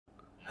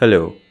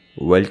Hello,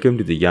 welcome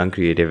to the Young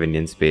Creative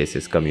Indian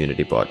Spaces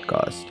Community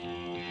Podcast.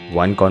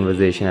 One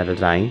conversation at a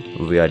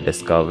time, we are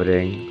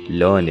discovering,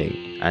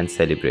 learning, and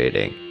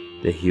celebrating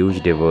the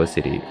huge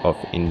diversity of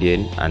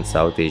Indian and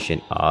South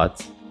Asian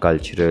arts,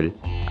 cultural,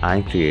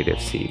 and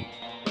creative scene.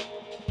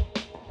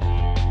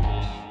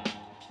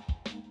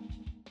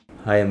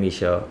 Hi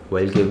Amisha,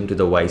 welcome to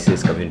the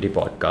Voices Community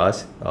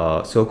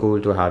Podcast. So cool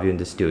to have you in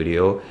the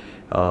studio.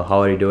 How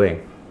are you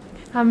doing?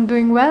 I'm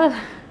doing well.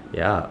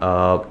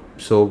 Yeah.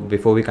 So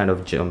before we kind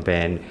of jump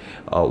in,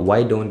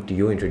 why don't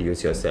you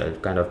introduce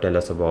yourself? Kind of tell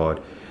us about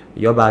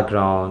your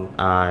background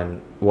and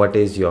what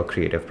is your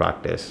creative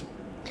practice.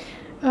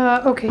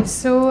 Okay,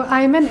 so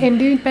I'm an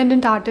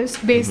independent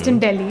artist based in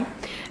Delhi,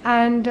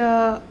 and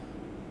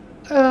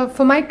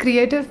for my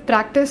creative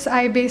practice,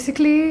 I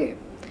basically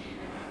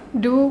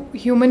do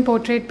human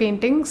portrait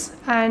paintings,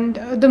 and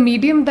the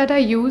medium that I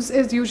use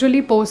is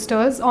usually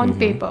posters on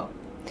paper.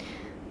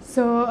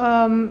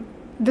 So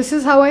this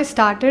is how I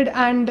started,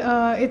 and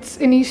it's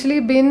initially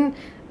been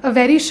a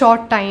very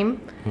short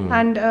time,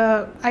 and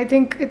I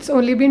think it's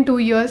only been 2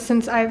 years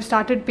since I've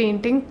started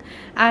painting,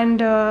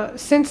 and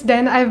since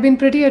then I've been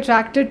pretty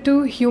attracted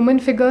to human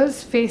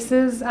figures,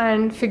 faces,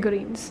 and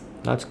figurines.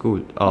 That's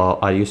cool.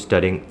 Are you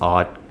studying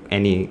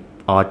any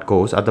art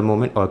course at the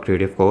moment or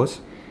creative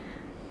course?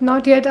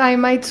 Not yet. I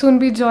might soon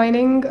be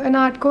joining an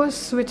art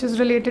course which is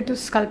related to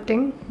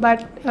sculpting,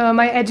 but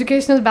my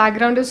educational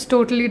background is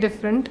totally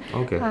different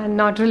Okay. and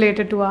not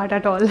related to art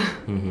at all. So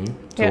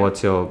Yeah.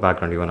 what's your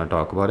background? You want to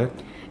talk about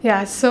it?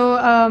 Yeah, so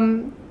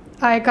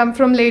I come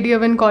from Lady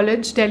Irwin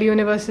College, Delhi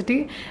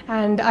University,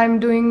 and I'm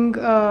doing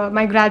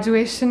my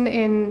graduation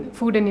in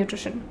food and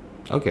nutrition.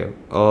 Okay.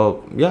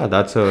 Yeah,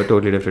 that's a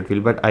totally different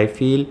field. But I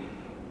feel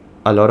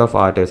a lot of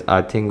artists,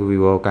 I think we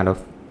were kind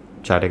of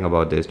chatting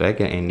about this, right?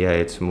 In India,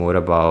 it's more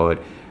about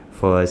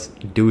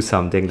first do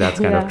something that's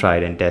kind of Yeah.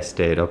 tried and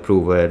tested or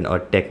proven or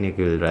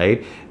technical,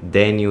 right?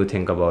 Then you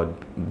think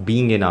about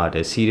being an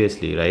artist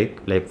seriously, right?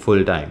 Like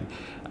full time.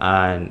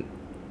 And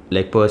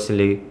like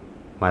personally,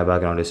 my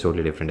background is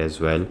totally different as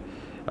well.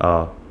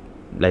 Uh,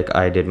 like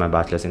I did my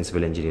bachelor's in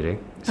civil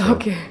engineering. So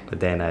Okay.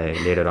 then I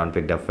later on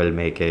picked up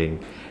filmmaking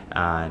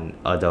and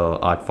other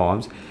art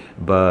forms.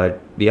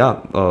 But yeah,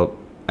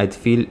 I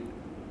feel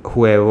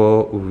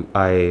whoever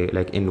I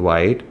like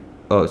invite,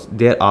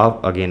 there are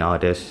again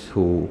artists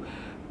who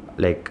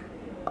like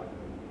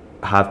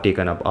have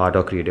taken up art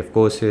or creative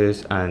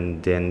courses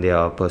and then they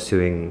are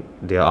pursuing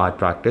their art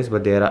practice,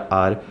 but there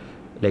are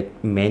like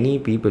many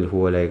people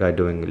who are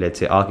doing, let's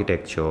say,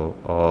 architecture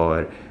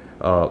or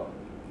uh,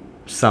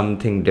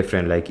 something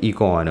different like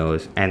eco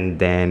honors, and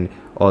then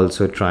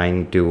also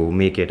trying to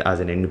make it as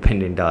an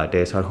independent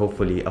artist or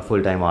hopefully a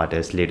full-time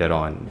artist later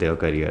on their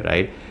career,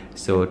 right?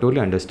 So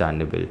totally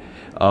understandable.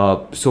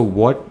 So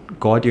what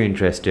got you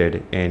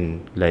interested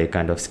in like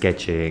kind of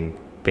sketching,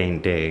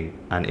 painting,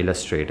 and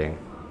illustrating?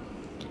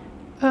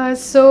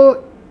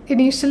 So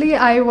initially,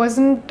 I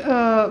wasn't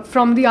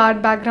from the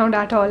art background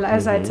at all,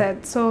 as I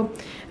said. So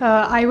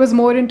I was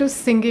more into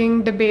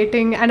singing,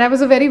 debating, and I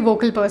was a very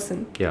vocal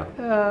person.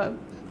 Yeah.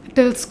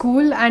 Till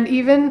school and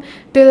even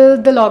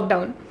till the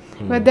lockdown.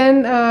 But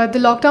then the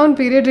lockdown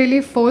period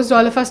really forced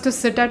all of us to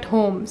sit at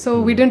home.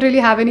 So we didn't really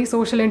have any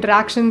social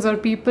interactions or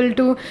people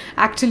to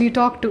actually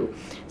talk to.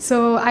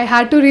 So I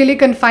had to really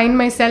confine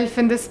myself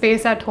in this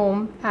space at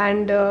home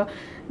and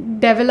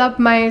develop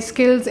my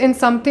skills in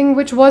something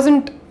which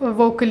wasn't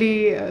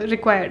vocally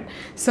required.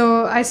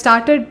 So I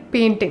started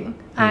painting,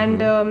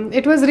 and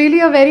it was really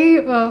a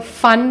very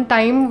fun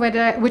time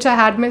which I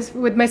had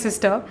with my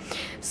sister.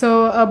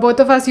 So both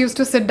of us used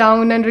to sit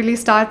down and really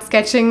start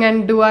sketching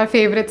and do our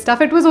favorite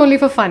stuff. It was only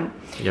for fun.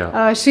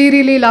 Yeah. She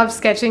really loved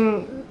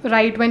sketching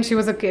right when she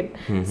was a kid.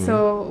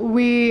 So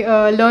we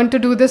learned to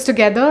do this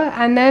together,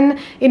 and then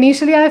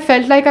initially I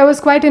felt like I was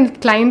quite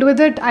inclined with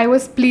it. I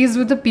was pleased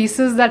with the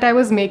pieces that I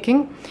was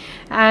making,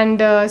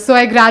 and so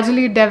I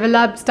gradually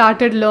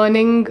started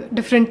learning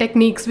different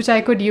techniques which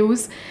I could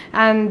use,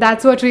 and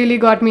that's what really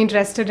got me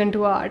interested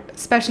into art,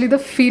 especially the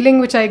feeling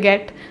which I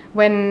get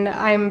when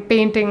I'm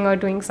painting or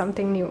doing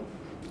something new.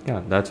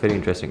 Yeah, that's very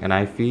interesting. And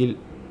I feel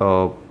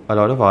a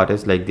lot of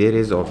artists, like there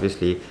is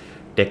obviously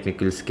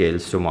technical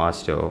skills to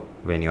master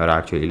when you're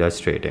actually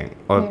illustrating.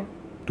 Or Yeah.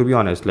 to be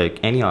honest, like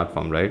any art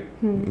form, right?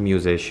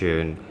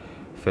 Musician,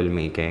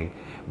 filmmaking.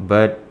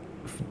 But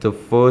the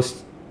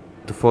first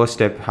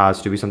step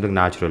has to be something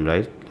natural,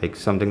 right? Like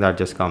something that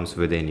just comes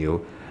within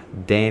you.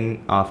 Then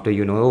after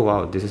you know, oh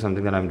wow, this is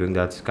something that I'm doing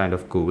that's kind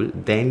of cool,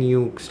 then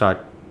you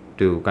start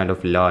to kind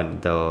of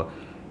learn the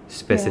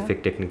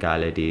specific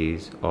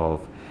technicalities of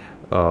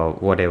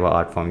whatever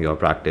art form you're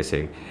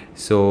practicing.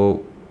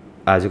 So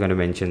as you kind of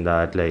mentioned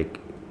that like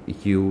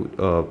you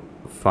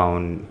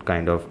found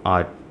kind of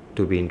art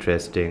to be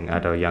interesting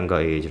at a younger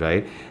age,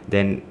 right?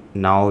 Then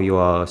now you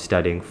are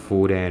studying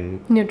food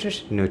and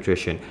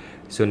Nutrition.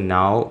 so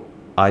now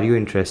are you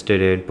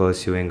interested in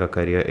pursuing a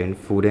career in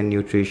food and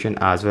nutrition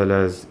as well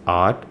as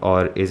art,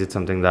 or is it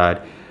something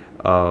that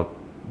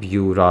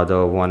you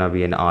rather want to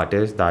be an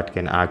artist that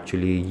can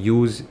actually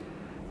use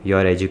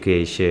your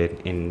education,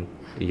 in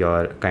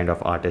your kind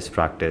of artist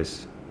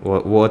practice?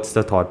 What's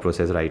the thought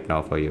process right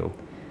now for you?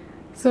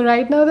 So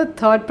right now the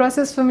thought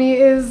process for me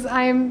is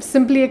I'm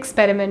simply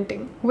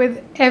experimenting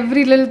with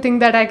every little thing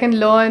that I can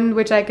learn,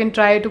 which I can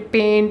try to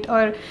paint,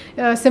 or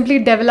simply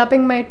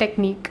developing my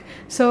technique.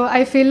 So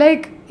I feel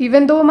like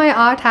even though my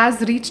art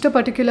has reached a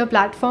particular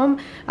platform,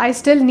 I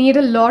still need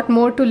a lot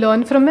more to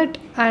learn from it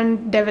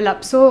and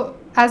develop. So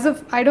as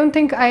of I don't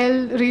think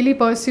I'll really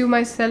pursue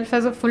myself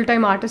as a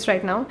full-time artist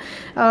right now.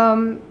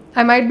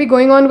 I might be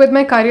going on with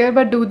my career,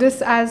 but do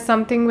this as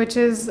something which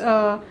is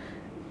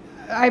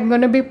I'm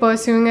going to be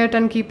pursuing it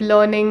and keep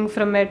learning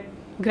from it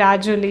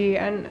gradually.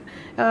 And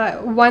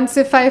once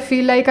if I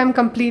feel like I'm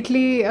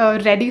completely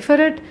ready for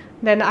it,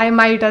 then I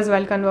might as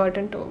well convert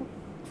into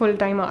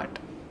full-time art.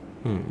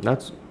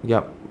 That's,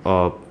 yeah.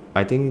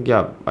 I think,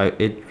 yeah,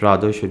 it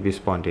rather should be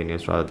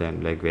spontaneous rather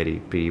than like very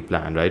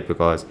pre-planned, right?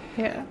 Because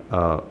Yeah.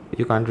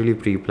 you can't really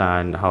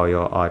pre-plan how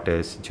your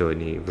artist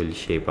journey will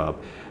shape up.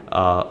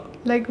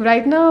 Like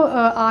right now,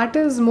 art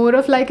is more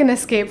of like an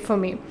escape for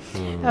me.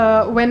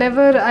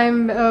 Whenever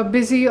I'm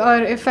busy or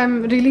if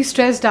I'm really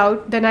stressed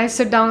out, then I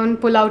sit down,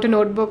 pull out a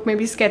notebook,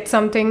 maybe sketch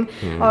something,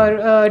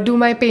 or do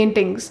my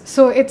paintings.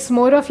 So it's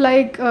more of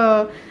like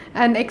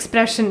an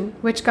expression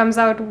which comes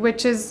out,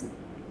 which is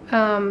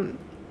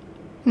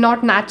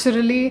not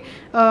naturally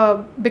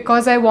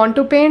because I want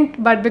to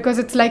paint, but because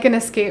it's like an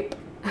escape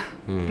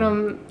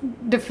from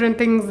different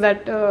things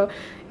that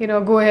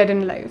go ahead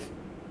in life.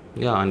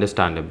 Yeah,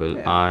 understandable.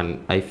 Yeah.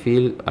 And I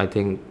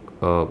think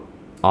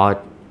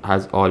art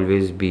has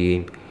always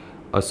been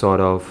a sort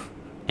of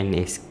an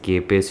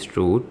escapist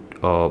route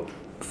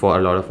for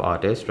a lot of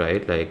artists,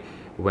 right? Like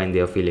when they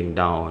are feeling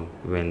down,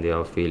 when they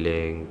are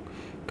feeling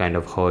kind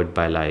of hurt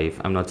by life.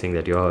 I'm not saying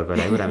that you're hurt by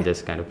life, but I'm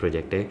just kind of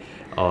projecting,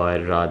 or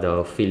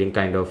rather feeling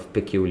kind of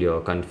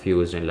peculiar,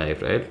 confused in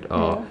life, right?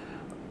 Yeah.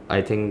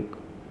 I think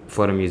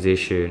for a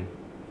musician,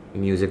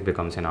 music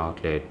becomes an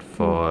outlet.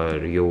 For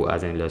you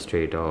as an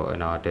illustrator,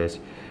 an artist,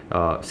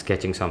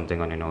 sketching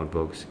something on your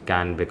notebooks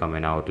can become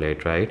an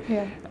outlet, right?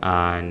 Yeah.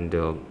 And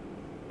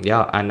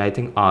yeah, and I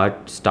think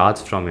art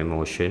starts from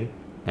emotion,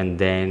 and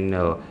then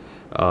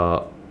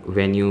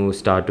when you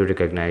start to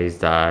recognize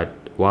that,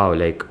 wow,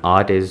 like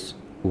art is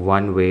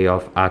one way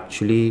of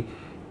actually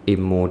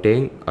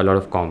emoting a lot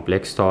of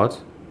complex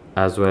thoughts,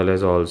 as well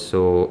as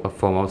also a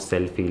form of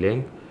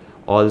self-healing.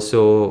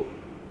 Also,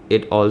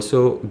 it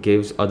also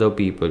gives other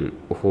people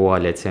who are,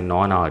 let's say,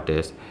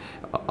 non-artists,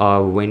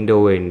 a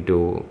window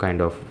into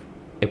kind of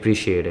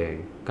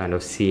appreciating, kind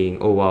of seeing,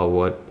 oh wow,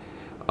 what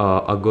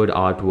a good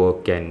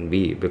artwork can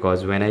be.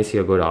 Because when I see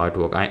a good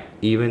artwork,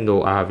 even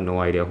though I have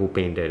no idea who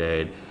painted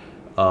it,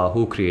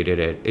 who created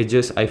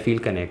it, I feel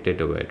connected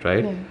to it,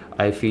 right? Yeah.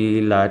 I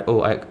feel that,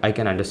 oh, I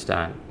can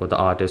understand what the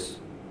artist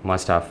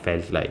must have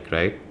felt like,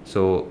 right?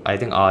 So I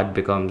think art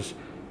becomes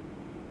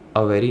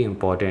a very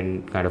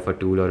important kind of a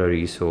tool or a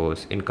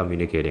resource in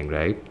communicating,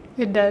 right?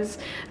 It does.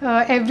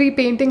 Every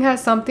painting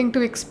has something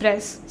to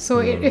express. So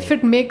if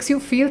it makes you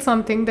feel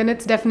something, then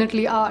it's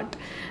definitely art.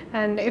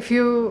 And if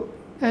you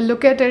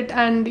look at it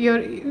and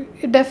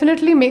it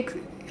definitely makes,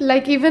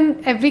 like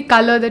even every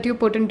color that you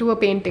put into a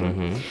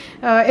painting,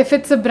 if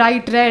it's a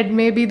bright red,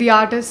 maybe the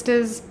artist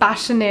is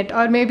passionate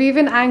or maybe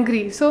even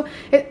angry. So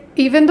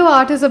even though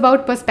art is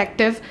about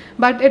perspective,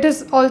 but it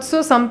is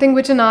also something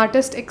which an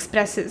artist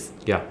expresses.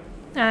 Yeah.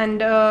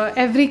 And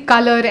every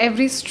color,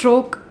 every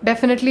stroke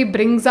definitely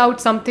brings out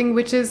something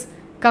which is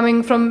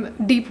coming from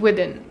deep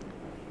within.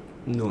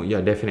 No,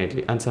 yeah,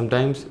 definitely. And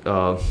sometimes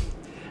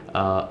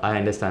I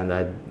understand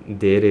that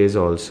there is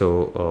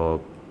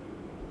also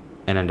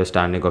an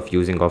understanding of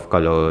using of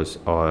colors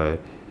or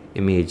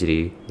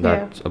imagery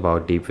that's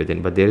about deep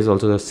within, but there is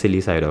also the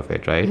silly side of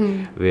it, right?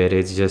 Where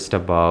it's just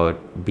about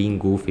being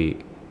goofy,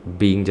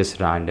 being just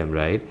random,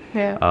 right?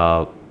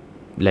 Yeah.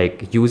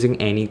 Like using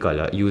any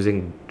color,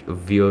 using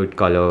weird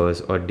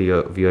colors or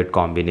weird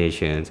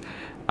combinations,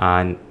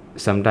 and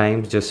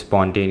sometimes just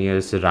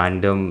spontaneous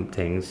random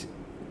things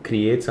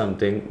create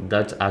something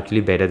that's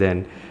actually better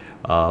than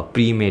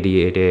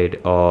premeditated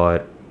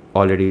or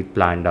already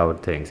planned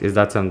out things. Is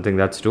that something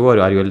that's true, or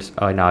are you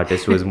an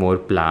artist who is more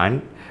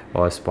planned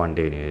or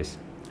spontaneous?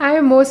 I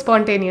am more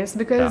spontaneous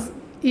because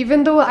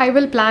even though I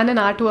will plan an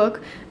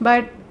artwork,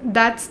 but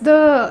that's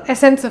the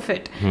essence of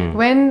it.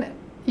 When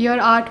your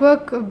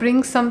artwork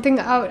brings something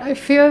out, I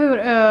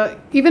fear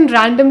even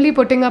randomly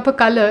putting up a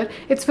color,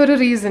 it's for a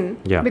reason.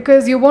 Yeah.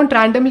 Because you won't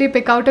randomly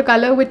pick out a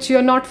color which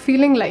you're not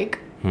feeling like.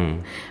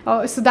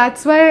 So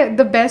that's why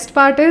the best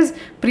part is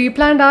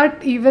pre-planned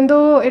art, even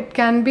though it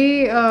can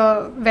be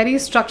very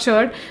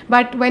structured,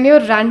 but when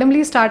you're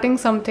randomly starting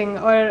something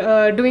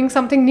or doing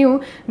something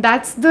new,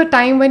 that's the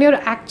time when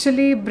you're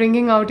actually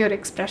bringing out your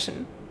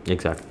expression.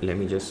 Exactly. Let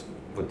me just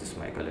put this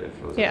mic a little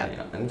closer. Yeah.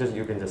 And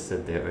you can just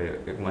sit there.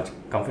 Much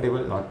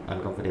comfortable, not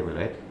uncomfortable,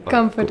 right?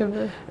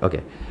 Comfortable. Cool.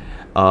 Okay.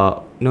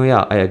 No,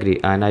 yeah, I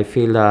agree, and I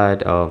feel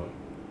that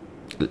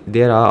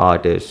there are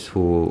artists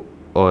who,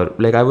 or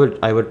like I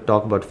would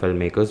talk about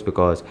filmmakers,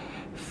 because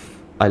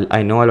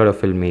I know a lot of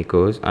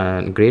filmmakers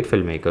and great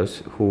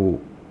filmmakers who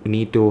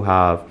need to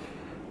have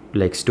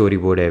like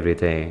storyboard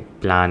everything,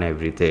 plan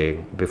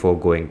everything before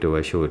going to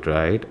a shoot,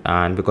 right?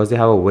 And because they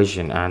have a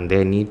vision and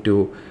they need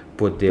to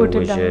put their Put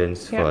it down.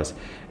 visions Yeah. first.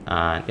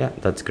 And yeah,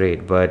 that's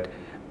great. But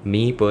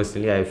me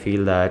personally, I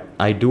feel that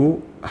I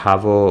do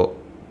have a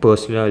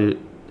personal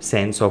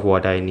sense of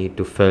what I need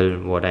to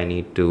film, what I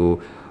need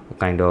to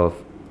kind of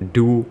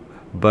do,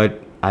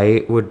 but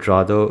I would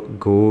rather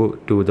go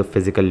to the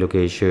physical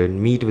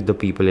location, meet with the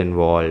people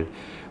involved,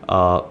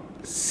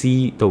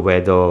 see the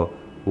weather,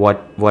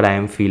 what I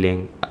am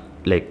feeling,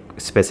 like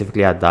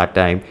specifically at that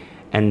time,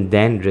 and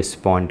then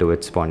respond to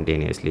it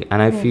spontaneously.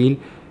 And I feel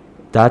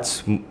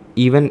that's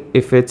even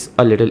if it's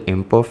a little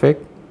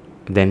imperfect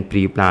than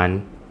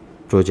pre-planned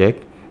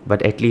project,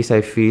 but at least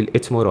I feel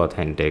it's more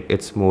authentic,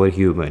 it's more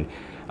human.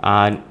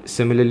 And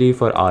similarly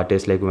for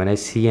artists, like when I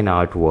see an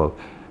artwork,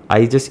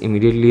 I just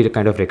immediately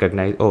kind of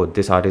recognize, oh,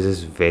 this artist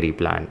is very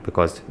planned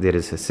because there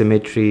is a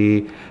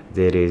symmetry,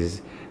 there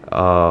is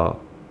how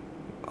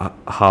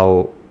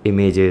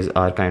images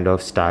are kind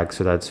of stacked,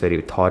 so that's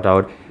very thought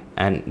out.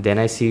 And then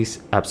I see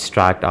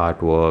abstract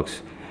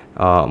artworks,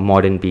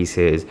 modern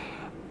pieces,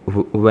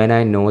 when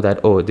I know that,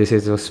 oh, this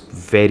is a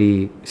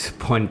very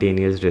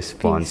spontaneous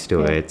response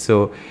to yeah. it.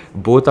 So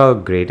both are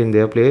great in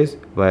their place,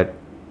 but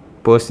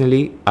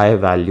personally I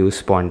value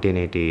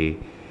spontaneity,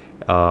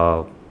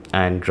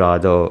 and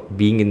rather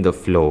being in the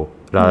flow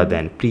rather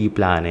than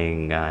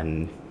pre-planning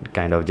and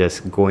kind of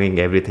just going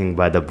everything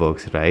by the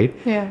books, right?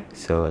 Yeah.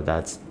 So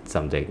that's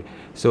something.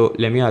 So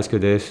let me ask you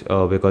this,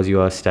 because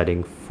you are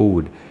studying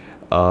food,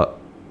 uh,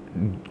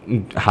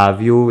 have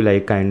you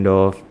like kind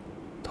of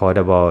thought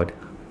about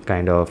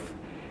kind of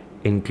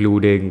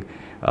including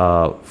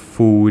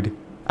food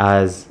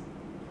as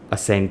a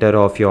center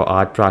of your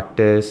art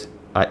practice?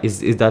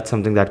 Is that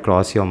something that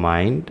crossed your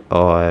mind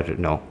or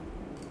no?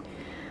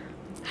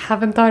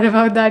 Haven't thought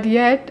about that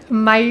yet.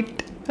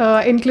 Might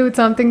include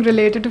something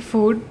related to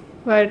food,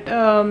 but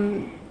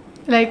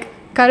like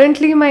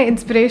currently my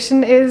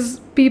inspiration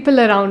is people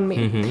around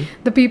me,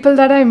 the people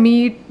that I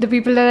meet, the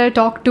people that I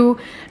talk to,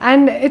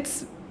 and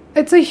it's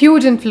a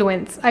huge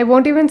influence. I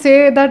won't even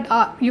say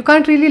that you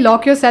can't really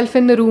lock yourself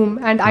in the room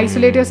and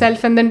isolate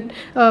yourself and then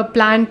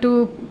plan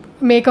to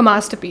make a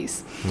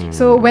masterpiece.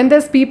 So when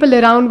there's people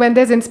around, when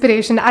there's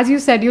inspiration, as you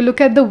said, you look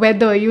at the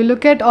weather, you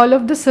look at all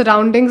of the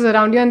surroundings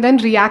around you and then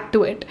react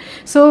to it.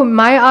 So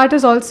my art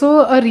is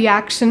also a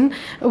reaction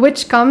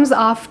which comes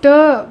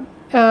after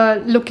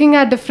looking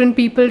at different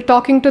people,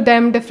 talking to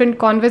them, different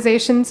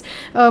conversations.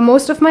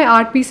 Most of my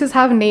art pieces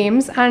have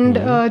names, and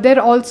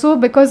they're also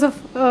because of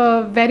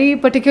very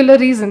particular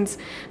reasons.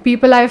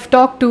 People I've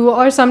talked to,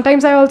 or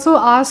sometimes I also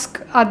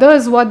ask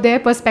others what their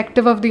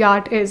perspective of the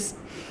art is.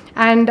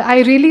 And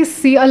I really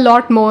see a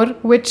lot more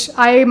which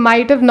I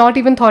might have not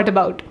even thought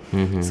about.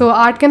 So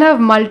art can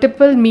have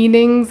multiple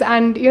meanings,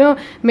 and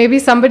maybe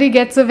somebody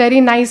gets a very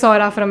nice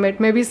aura from it,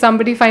 maybe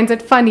somebody finds it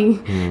funny.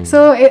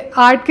 So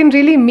art can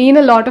really mean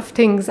a lot of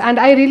things, and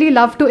I really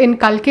love to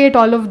inculcate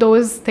all of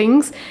those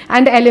things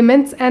and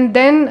elements and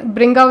then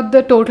bring out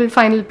the total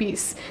final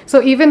piece.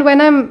 So even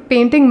when I'm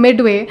painting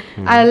midway,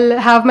 I'll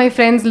have my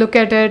friends look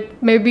at it,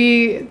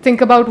 maybe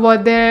think about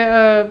what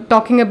they're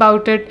talking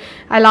about it.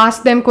 I'll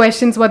ask them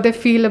questions, what they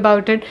feel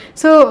about it.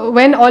 So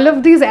when all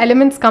of these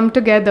elements come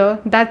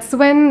together, that's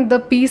when the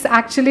piece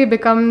actually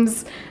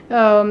becomes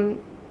a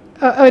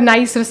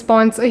nice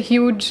response, a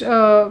huge,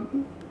 it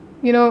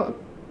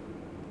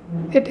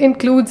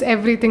includes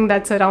everything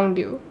that's around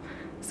you.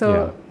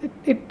 So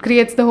it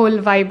creates the whole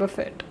vibe of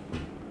it.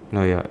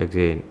 No, yeah,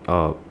 again,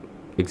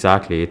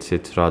 exactly.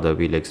 It's rather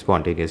be like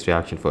spontaneous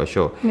reaction for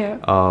sure.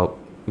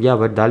 Yeah,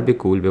 but that'll be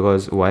cool,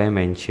 because why I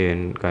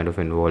mention kind of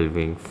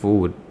involving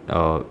food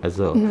as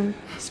a,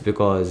 it's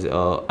because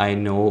I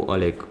know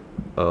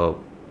a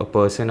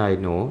person I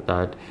know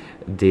that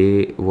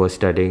they were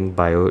studying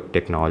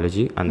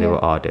biotechnology and they were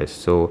artists.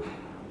 So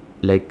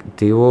like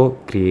they were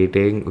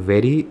creating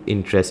very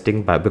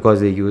interesting because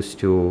they used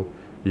to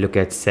look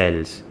at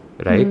cells,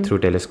 right, through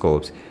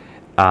telescopes,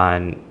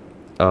 and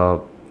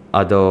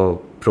other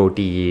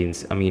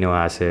proteins, amino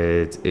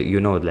acids,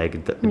 like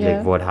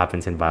what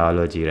happens in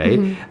biology, right?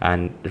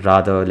 And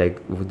rather like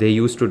they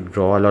used to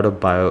draw a lot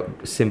of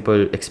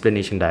simple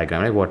explanation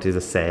diagram, right, what is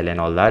a cell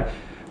and all that.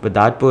 But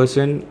that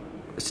person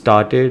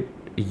started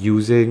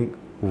using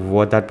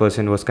what that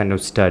person was kind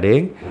of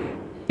studying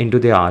into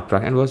their art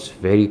practice, and was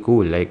very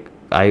cool. Like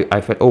I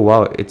felt, oh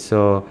wow, it's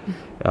a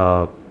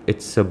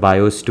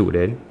bio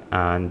student,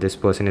 and this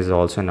person is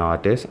also an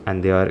artist,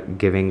 and they are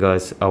giving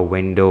us a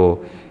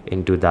window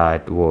into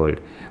that world.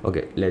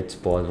 Okay, let's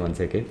pause 1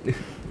 second.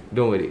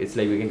 Don't worry, it's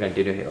like we can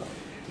continue here.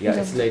 Yeah,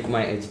 it's like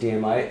my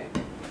HDMI,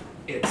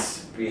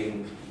 it's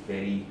being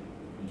very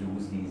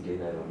loose these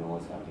days. I don't know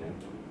what's happening.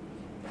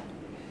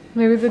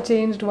 Maybe the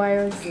changed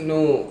wires.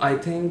 No, I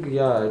think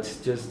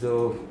it's just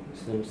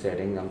some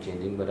setting I'm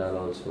changing, but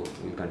we'll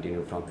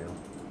continue from here.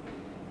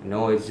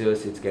 No, it's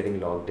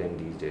getting logged in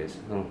these days.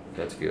 Oh,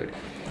 that's weird.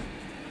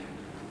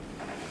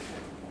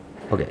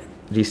 Okay,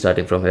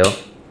 restarting from here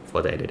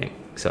for the editing.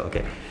 So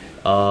okay,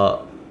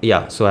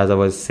 so as I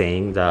was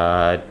saying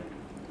that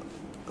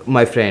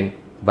my friend,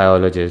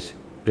 biologist,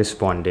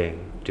 responding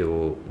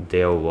to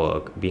their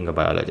work, being a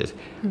biologist.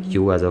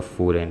 You as a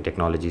food and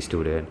technology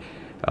student,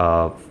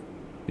 uh,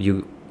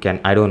 you can,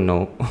 I don't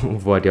know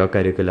what your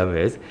curriculum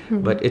is,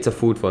 but it's a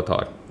food for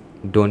thought.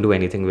 Don't do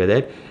anything with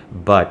it.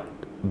 But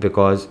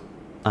because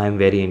I'm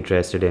very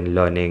interested in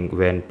learning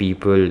when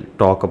people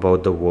talk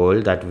about the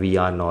world that we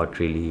are not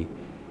really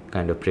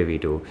kind of privy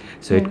to.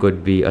 So it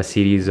could be a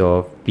series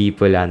of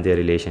people and their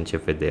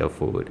relationship with their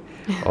food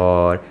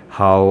or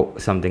how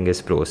something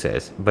is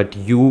processed. But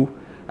you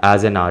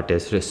as an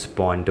artist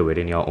respond to it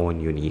in your own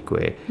unique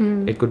way.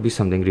 It could be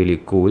something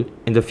really cool.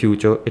 In the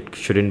future, it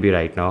shouldn't be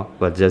right now,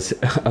 but just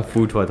a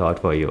food for thought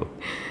for you.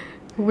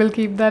 We'll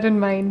keep that in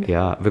mind.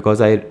 Yeah,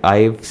 because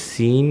I've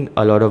seen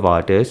a lot of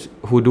artists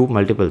who do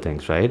multiple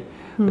things, right?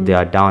 They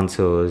are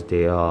dancers,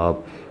 they are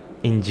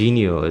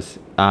engineers,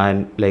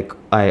 and like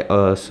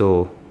Jaydev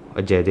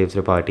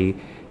Tripathi,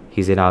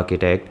 he's an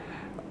architect,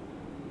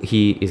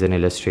 he is an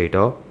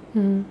illustrator.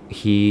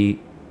 He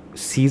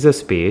sees a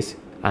space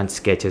and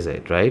sketches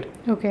it, right?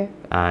 Okay.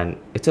 And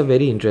it's a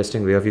very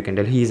interesting way of, you can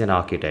tell he's an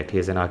architect, he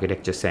has an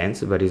architecture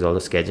sense, but he's also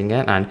sketching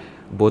it, and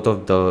both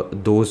of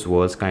those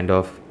worlds kind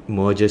of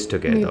merges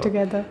together. Meet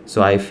together.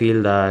 So I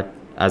feel that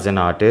as an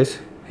artist,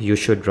 you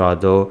should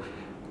rather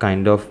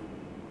kind of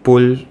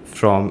pull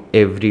from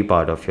every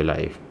part of your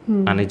life,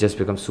 and it just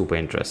becomes super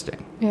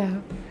interesting. Yeah.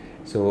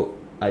 So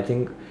I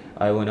think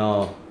I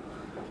wanna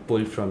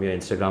pull from your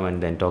Instagram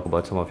and then talk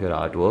about some of your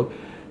artwork.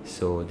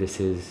 So this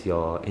is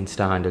your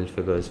Insta handle,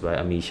 Figures by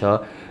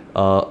Amisha.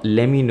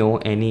 Let me know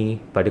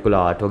any particular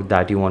artwork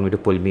that you want me to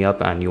pull me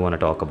up and you want to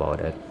talk about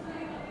it.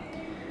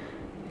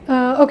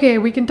 Okay,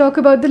 we can talk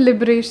about the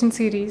Liberation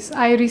series.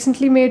 I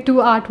recently made 2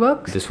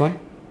 artworks. This one?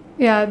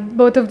 Yeah,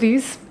 both of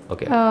these.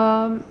 Okay.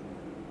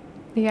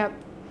 Yeah.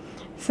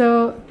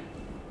 So,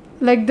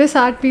 like this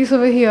art piece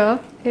over here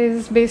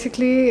is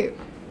basically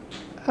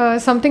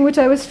something which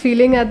I was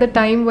feeling at the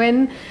time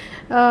when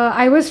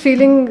I was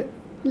feeling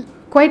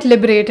quite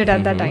liberated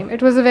at that time.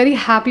 It was a very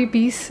happy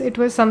piece. It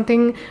was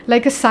something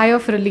like a sigh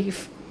of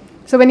relief.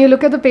 So when you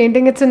look at the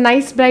painting, it's a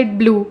nice bright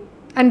blue.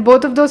 And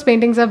both of those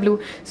paintings are blue.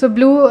 So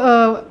blue,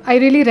 I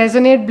really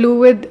resonate blue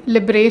with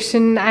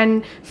liberation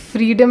and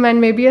freedom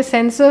and maybe a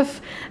sense of,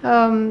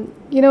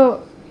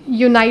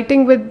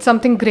 uniting with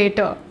something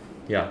greater.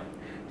 Yeah.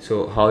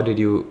 So how did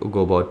you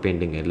go about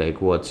painting it?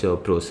 Like, what's your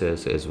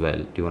process as well?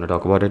 Do you want to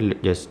talk about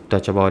it? Just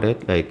touch about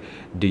it. Like,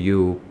 do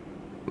you,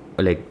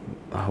 like,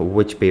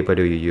 which paper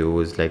do you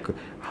use? Like,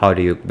 how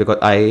do you, because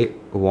I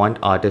want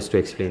artists to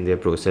explain their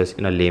process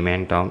in a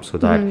layman term so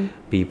that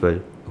people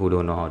who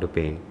don't know how to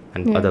paint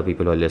and other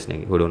people who are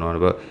listening who don't know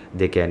about,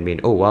 they can be,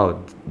 oh wow,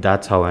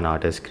 that's how an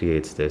artist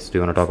creates this. Do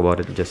you want to talk about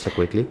it just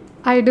quickly?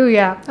 I do,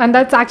 yeah. And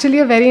that's actually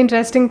a very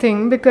interesting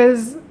thing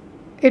because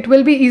it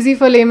will be easy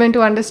for laymen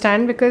to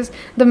understand because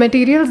the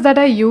materials that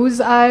I use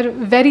are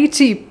very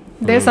cheap.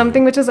 There's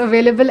something which is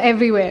available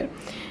everywhere.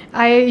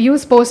 I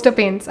use poster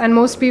paints and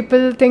most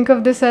people think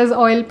of this as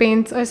oil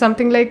paints or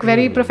something like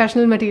very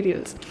professional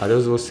materials. Are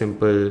those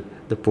simple,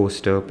 the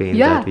poster paint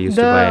that we used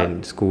to buy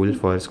in school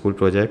for school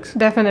projects?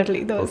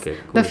 Definitely those. Okay,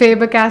 cool. The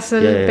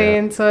Faber-Castell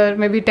paints or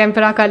maybe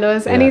tempera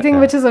colors, anything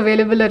which is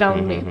available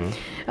around me.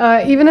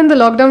 Even in the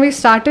lockdown, we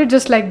started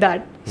just like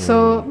that.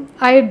 So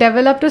I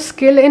developed a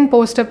skill in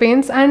poster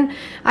paints, and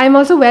I'm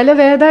also well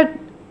aware that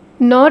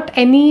not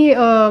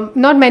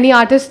many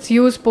artists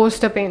use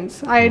poster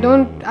paints. I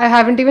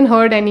haven't even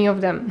heard any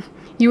of them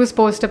use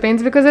poster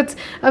paints because it's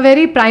a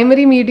very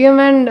primary medium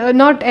and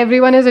not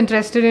everyone is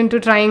interested into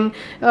trying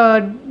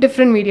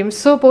different mediums.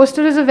 So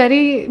poster is a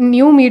very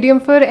new medium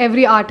for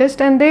every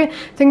artist and they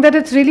think that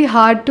it's really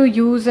hard to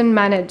use and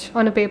manage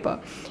on a paper.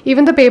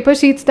 Even the paper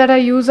sheets that I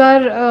use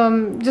are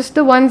just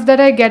the ones that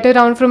I get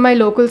around from my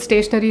local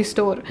stationery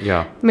store.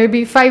 Yeah.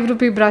 Maybe 5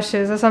 rupee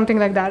brushes or something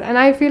like that. And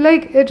I feel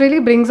like it really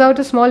brings out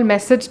a small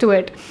message to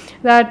it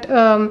that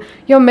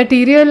your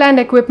material and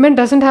equipment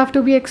doesn't have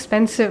to be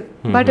expensive,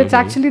 but it's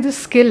actually the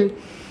skill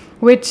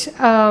which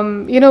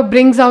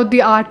brings out the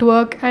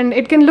artwork, and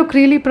it can look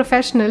really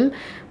professional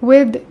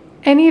with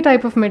any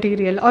type of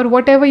material or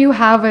whatever you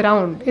have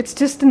around. It's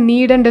just the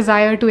need and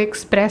desire to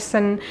express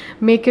and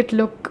make it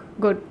look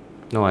good.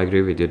 No, I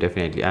agree with you,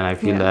 definitely. And I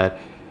feel that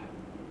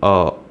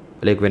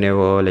like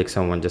whenever like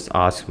someone just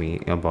asks me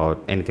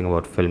about anything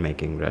about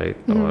filmmaking, right,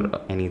 or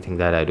anything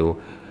that I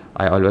do,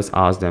 I always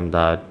ask them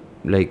that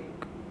like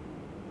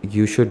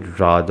you should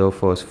rather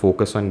first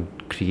focus on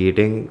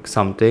creating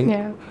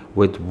something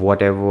with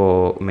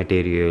whatever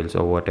materials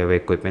or whatever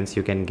equipments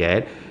you can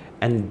get,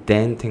 and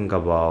then think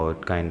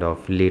about kind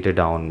of later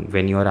down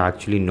when you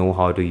actually know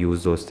how to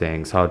use those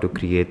things, how to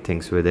create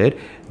things with it,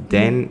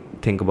 then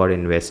think about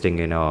investing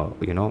in a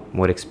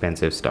more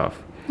expensive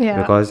stuff.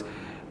 Because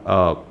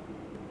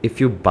if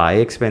you buy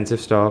expensive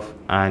stuff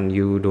and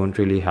you don't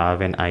really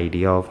have an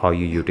idea of how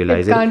you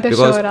utilize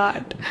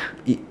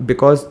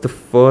because the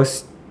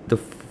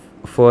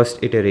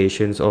first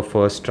iterations or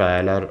first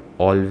trial are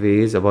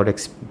always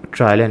about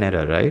trial and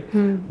error, right?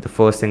 The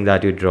first thing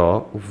that you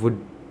draw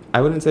I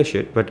wouldn't say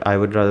shit, but I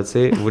would rather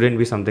say wouldn't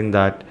be something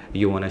that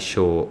you want to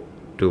show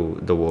to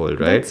the world,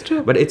 right? That's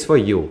true. But it's for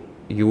you.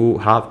 You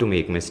have to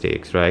make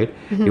mistakes, right?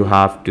 You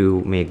have to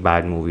make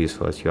bad movies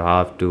first. You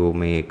have to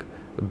make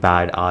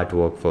bad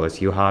artwork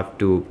first. You have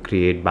to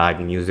create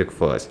bad music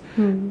first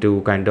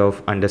to kind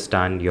of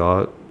understand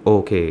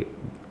okay,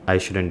 I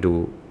shouldn't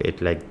do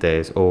it like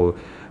this. Oh,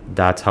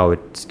 that's how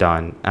it's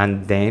done.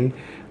 And then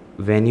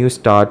when you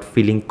start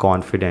feeling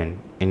confident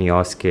in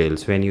your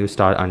skills, when you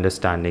start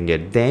understanding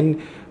it,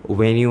 then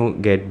when you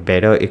get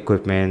better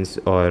equipments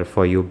or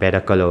for you better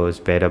colors,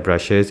 better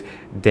brushes,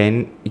 then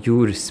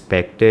you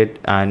respect it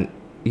and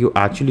you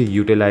actually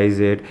utilize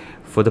it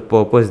for the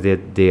purpose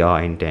that they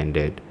are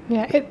intended.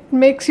 Yeah, it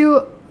makes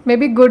you,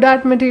 maybe good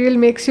art material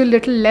makes you a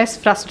little less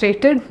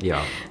frustrated.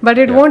 Yeah. But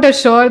it Yeah. won't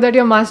assure that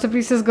your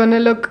masterpiece is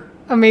gonna look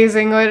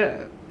amazing or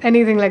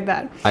anything like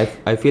that.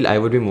 I feel I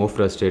would be more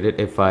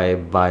frustrated if I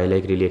buy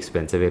like really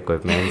expensive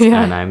equipment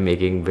Yeah. and I'm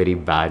making very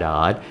bad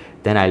art.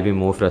 Then I'll be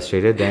more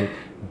frustrated than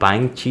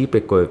buying cheap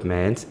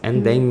equipments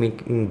and then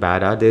making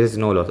bad art. There is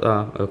no loss.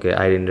 Okay,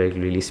 I didn't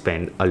really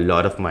spend a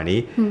lot of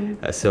money.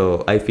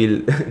 So I feel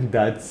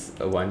that's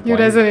one point. You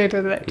resonate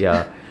with it.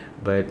 Yeah,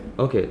 but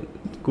okay,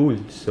 cool.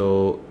 So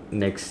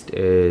next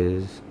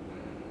is,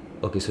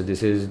 okay, so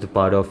this is the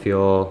part of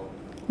your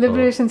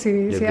Liberation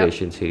series,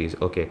 Liberation series.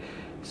 Okay,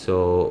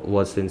 so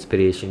what's the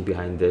inspiration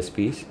behind this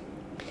piece?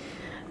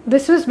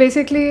 This was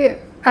basically,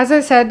 as I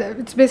said,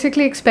 it's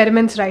basically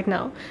experiments right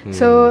now.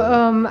 So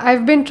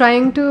I've been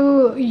trying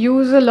to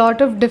use a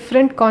lot of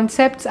different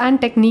concepts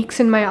and techniques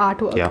in my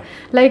artwork. Yeah.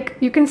 Like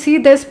you can see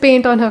there's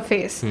paint on her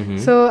face.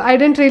 So I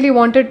didn't really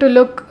want it to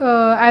look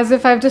as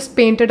if I've just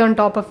painted on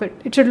top of it.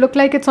 It should look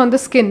like it's on the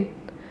skin.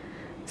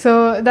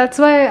 So that's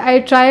why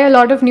I try a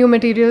lot of new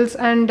materials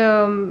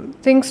and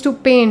things to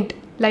paint,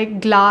 like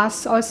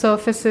glass or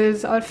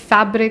surfaces or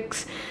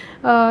fabrics.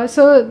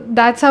 So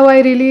that's how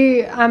I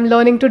really am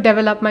learning to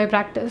develop my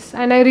practice.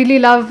 And I really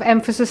love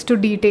emphasis to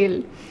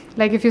detail.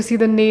 Like if you see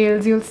the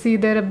nails, you'll see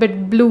they're a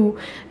bit blue.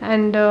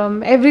 And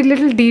every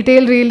little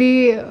detail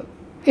really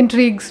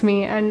intrigues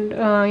me and,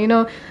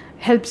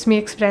 helps me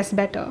express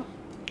better.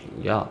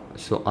 Yeah,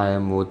 so I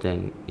am more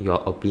than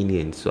your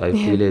opinion. So I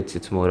feel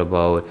it's more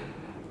about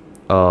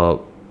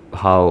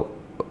how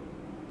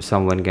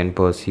someone can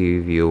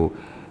perceive you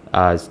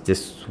as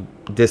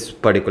this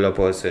particular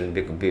person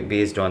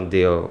based on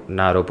their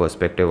narrow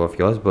perspective of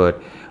yours,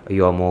 but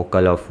you are more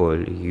colorful,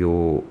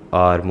 you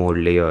are more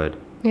layered.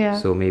 Yeah.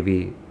 So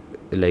maybe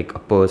like a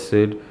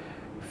person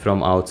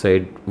from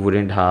outside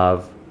wouldn't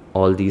have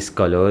all these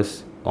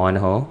colors on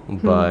her,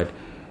 but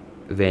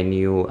when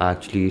you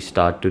actually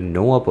start to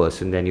know a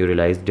person, then you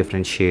realize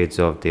different shades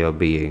of their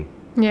being,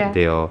 Yeah.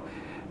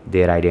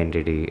 their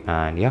identity,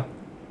 and yeah,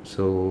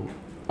 so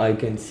I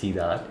can see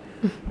that.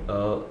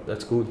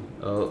 That's cool.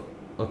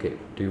 Okay,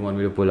 do you want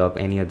me to pull up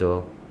any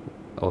other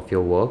of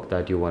your work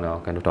that you want to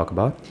kind of talk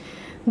about?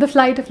 The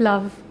Flight of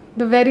Love,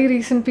 the very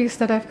recent piece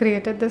that I've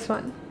created, this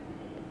one.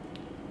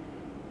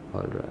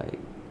 All right.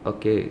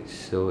 Okay,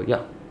 so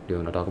yeah, do you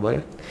want to talk about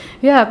it?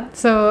 Yeah,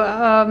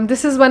 so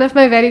this is one of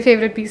my very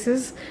favorite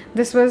pieces.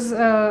 This was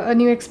a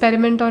new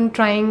experiment on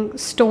trying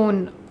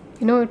stone,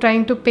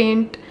 trying to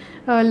paint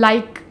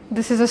like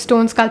this is a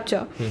stone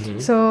sculpture.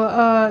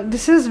 So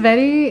this is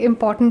very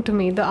important to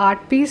me, the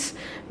art piece,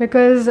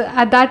 because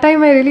at that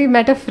time I really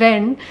met a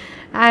friend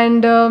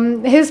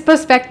and his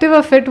perspective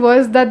of it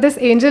was that this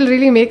angel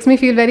really makes me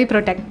feel very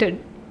protected.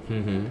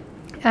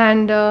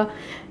 And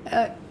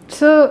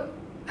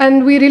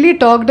and we really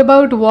talked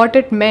about what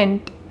it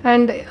meant,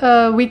 and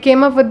we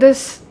came up with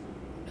this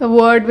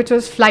word which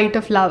was flight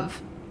of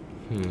love.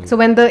 So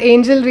when the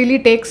angel really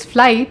takes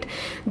flight,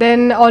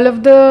 then all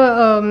of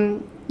the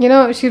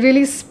she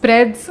really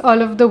spreads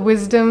all of the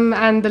wisdom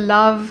and the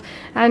love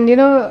and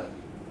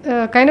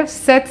kind of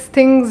sets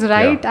things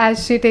right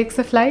as she takes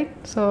a flight.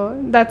 So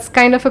that's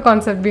kind of a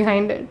concept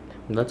behind it.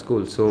 That's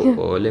cool. So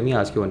let me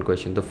ask you one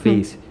question. The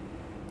face,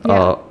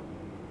 Yeah.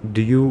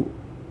 do you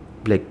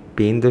like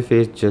paint the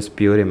face just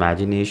pure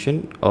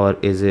imagination, or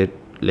is it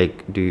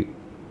like do you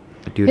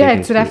Yeah, take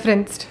it's inspi-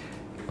 referenced.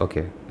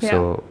 Okay, Yeah.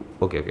 so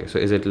okay. So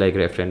is it like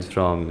reference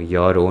from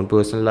your own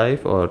personal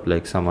life or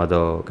like some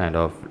other kind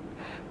of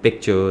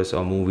pictures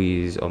or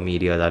movies or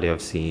media that you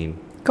have seen?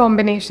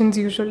 Combinations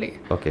usually.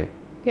 Okay.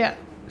 Yeah.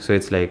 So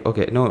it's like,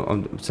 okay,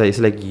 no, so it's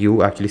like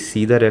you actually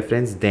see the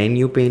reference, then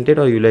you paint it,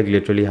 or you like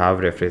literally have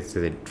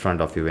references in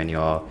front of you when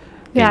you're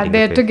Yeah, painting the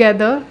they're face?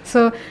 together.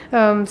 So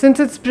since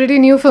it's pretty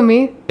new for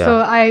me, so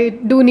Yeah. I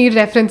do need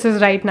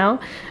references right now.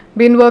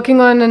 Been working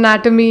on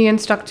anatomy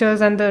and structures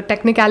and the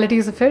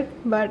technicalities of it,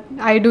 but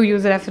I do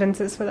use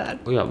references for that.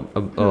 Oh, yeah.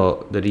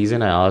 The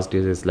reason I asked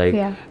is like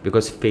Yeah.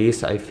 because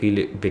face, I feel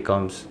it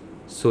becomes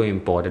so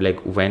important. Like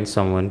when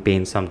someone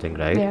paints something,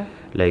 right? Yeah.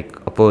 Like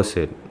a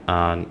person,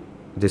 and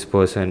this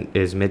person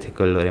is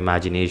mythical or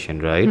imagination,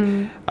 right?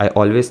 I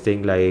always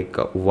think like,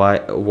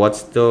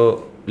 what's the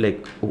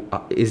like?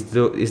 Is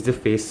the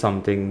face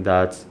something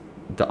that's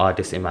the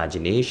artist's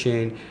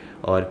imagination,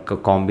 or a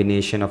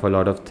combination of a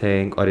lot of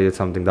things, or is it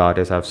something the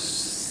artists have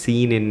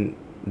seen in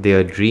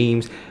their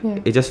dreams. Yeah.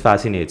 It just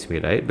fascinates me,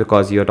 right?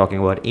 Because you're talking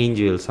about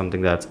angels,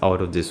 something that's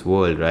out of this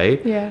world,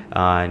 right? Yeah.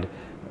 And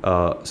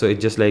so it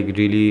just like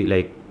really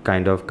like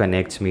kind of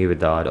connects me with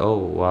that. Oh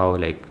wow,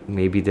 like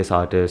maybe this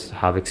artist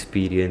have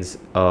experienced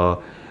a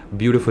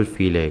beautiful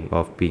feeling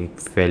of being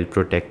felt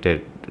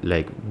protected,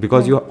 like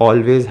because you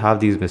always have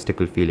these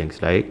mystical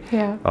feelings, right?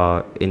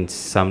 Yeah. In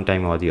some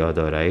time or the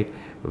other, right?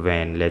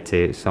 When let's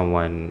say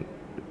someone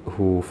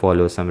who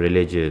follows some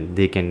religion,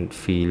 they can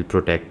feel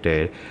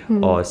protected,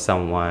 or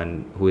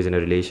someone who is in a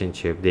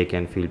relationship, they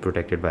can feel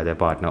protected by their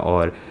partner,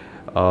 or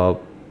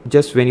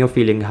just when you're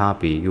feeling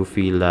happy, you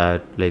feel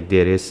that like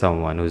there is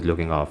someone who's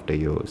looking after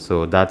you.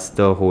 So that's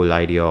the whole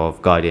idea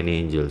of guardian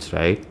angels,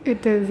 right?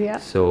 It is, yeah.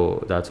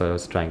 So that's why I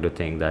was trying to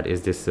think that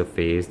is this a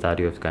phase that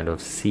you have kind of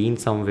seen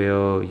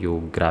somewhere,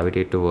 you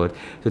gravitate towards.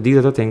 So these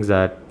are the things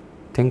that,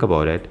 think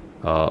about it,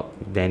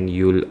 then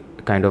you'll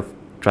kind of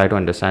try to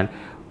understand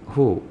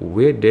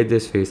where did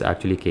this phase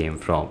actually came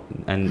from,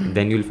 and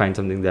then you'll find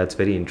something that's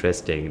very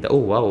interesting. Oh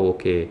wow,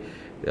 okay,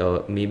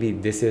 maybe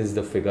this is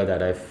the figure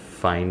that I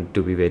find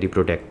to be very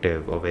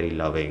protective or very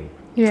loving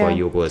for Yeah.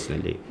 you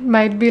personally.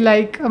 Might be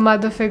like a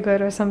mother figure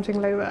or something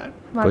like that.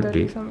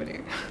 Motherly be. somebody.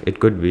 It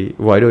could be.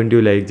 Why don't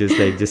you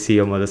just see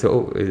your mother say,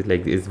 oh,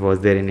 was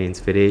there any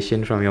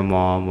inspiration from your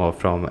mom or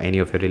from any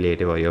of your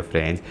relative or your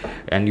friends?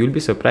 And you'll be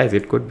surprised.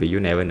 It could be. You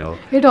never know.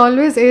 It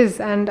always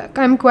is, and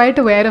I'm quite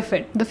aware of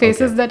it. The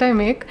faces Okay. that I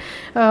make,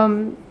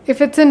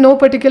 if it's in no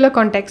particular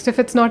context, if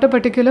it's not a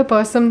particular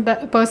person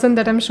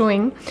that I'm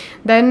showing,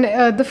 then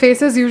the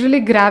faces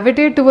usually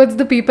gravitate towards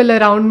the people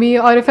around me.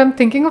 Or if I'm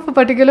thinking of a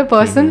particular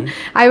person,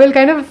 I will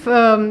kind of,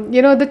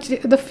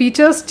 the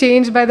features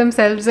change by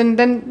themselves and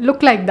then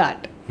look like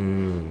that.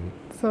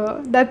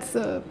 So that's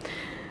a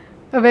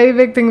very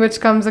big thing which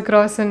comes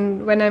across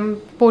when I'm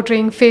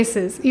portraying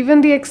faces.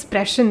 Even the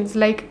expressions,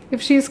 like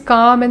if she's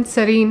calm and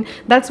serene,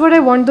 that's what I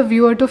want the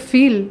viewer to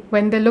feel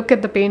when they look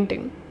at the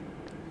painting.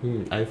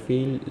 I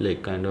feel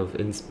like kind of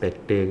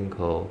inspecting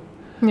her.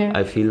 Yeah.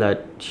 I feel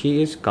that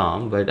she is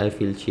calm, but I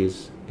feel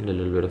she's in a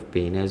little bit of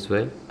pain as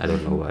well. I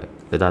don't know why,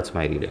 but that's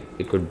my reading.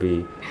 It could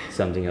be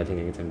something you're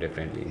thinking some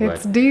differently.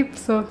 It's deep,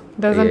 so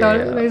doesn't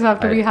Yeah, always have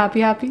to be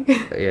happy.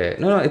 Yeah,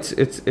 no,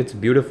 it's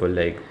beautiful.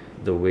 Like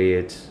the way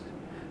it's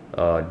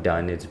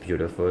done, it's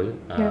beautiful.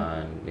 Yeah.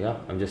 And yeah,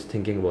 I'm just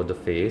thinking about the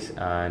face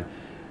and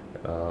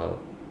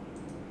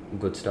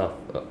good stuff.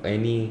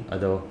 Any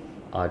other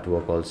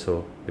artwork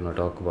also you want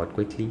to talk about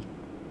quickly?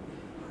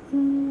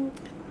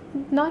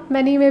 Not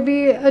many.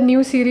 Maybe a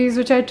new series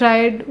which I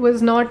tried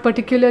was not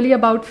particularly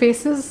about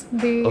faces.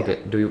 Okay,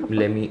 do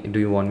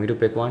you want me to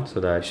pick one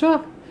so that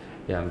Sure.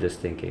 yeah, I'm just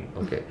thinking.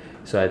 Okay,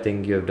 so I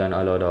think you have done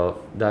a lot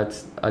of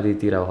that's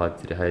Aditi Rao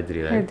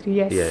Hydri, right? Hydri,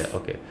 yes. Yeah,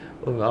 okay.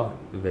 Oh wow,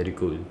 very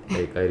cool.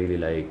 Like I really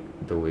like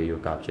the way you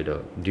captured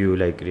her. Do you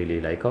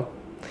really like her?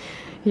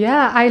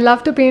 Yeah, I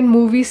love to paint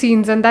movie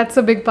scenes, and that's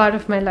a big part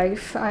of my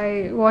life.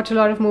 I watch a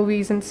lot of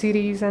movies and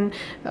series, and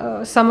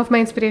some of my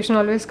inspiration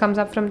always comes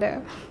up from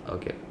there.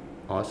 Okay,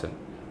 awesome.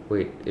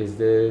 Wait, is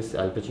this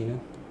Al Pacino?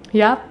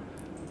 Yeah.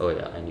 Oh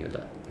yeah, I knew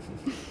that.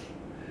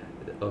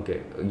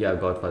 Okay, yeah,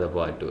 Godfather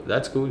Part 2.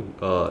 That's cool.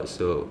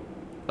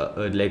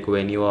 Like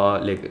when you are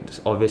like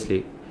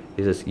obviously,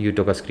 you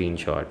took a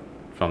screenshot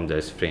from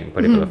this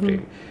particular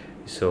frame.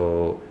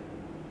 So,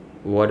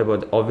 what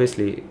about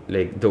obviously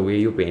like the way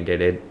you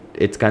painted it?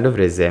 It's kind of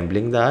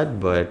resembling that,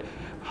 but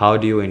how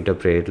do you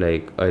interpret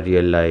like a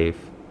real life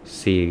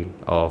scene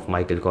of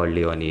Michael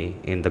Corleone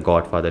in The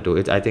Godfather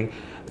 2? I think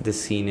the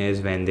scene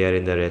is when they are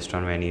in the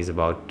restaurant when he's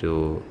about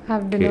to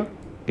Have dinner. yeah,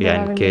 They're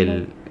and having kill.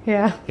 dinner.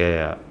 Yeah.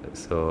 Yeah.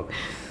 So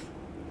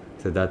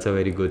that's a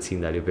very good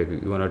scene that you pick.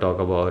 You want to talk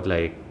about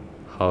like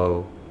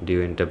how do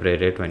you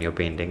interpret it when you're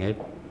painting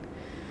it?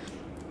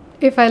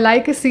 If I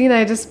like a scene,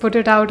 I just put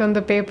it out on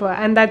the paper,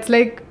 and that's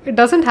like it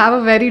doesn't have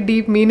a very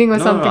deep meaning or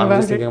something I'm about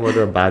just thinking it. about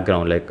the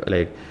background,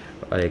 like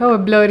Oh,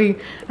 blurry.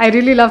 I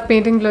really love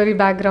painting blurry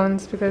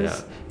backgrounds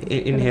because yeah.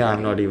 In here,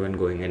 I'm not even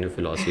going into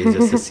philosophy. It's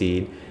just a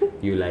scene.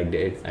 You liked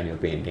it and you're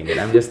painting it.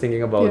 I'm just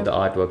thinking about Yeah. the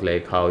artwork,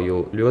 like how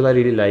because I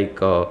really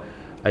like.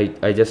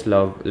 I just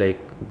love like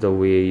the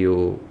way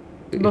you.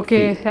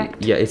 Bouquet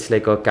effect. Yeah, it's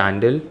like a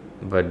candle,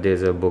 but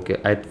there's a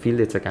bouquet. I feel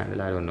it's a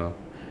candle. I don't know.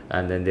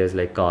 And then there's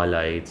like car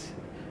lights.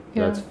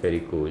 Yeah. That's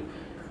very cool.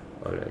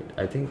 All right.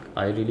 I think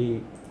I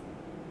really.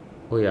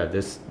 Oh yeah,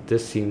 this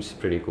seems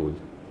pretty cool.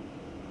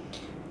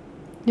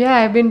 Yeah,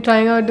 I've been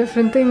trying out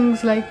different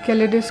things like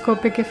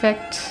kaleidoscopic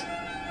effects.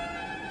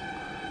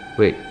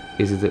 Wait,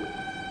 is it the?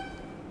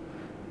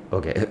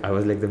 Okay, I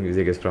was like the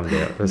music is from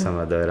there or some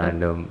other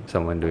random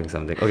someone doing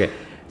something. Okay,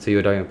 so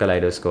you're talking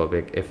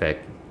kaleidoscopic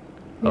effect.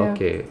 Yeah.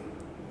 Okay.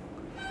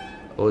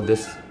 Oh,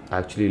 this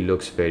actually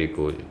looks very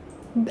cool.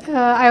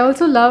 I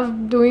also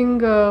love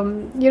doing,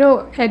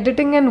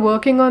 editing and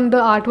working on the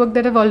artwork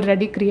that I've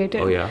already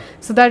created. Oh yeah.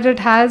 So that it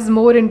has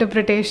more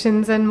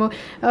interpretations and more,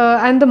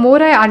 and the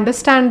more I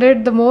understand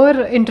it, the more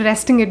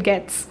interesting it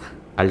gets.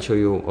 I'll show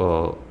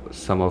you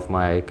some of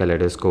my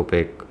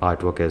kaleidoscopic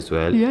artwork as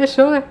well. Yeah,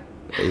 sure.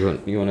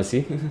 You want to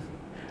see?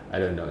 I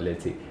don't know.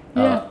 Let's see.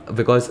 Yeah.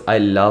 Because I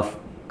love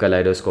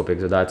kaleidoscopic.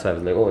 So that's why I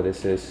was like, oh,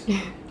 this is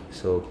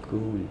so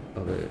cool.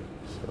 Okay,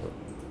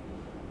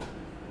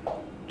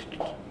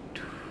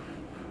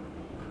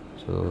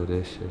 so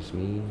this is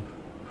me.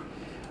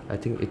 I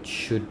think it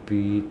should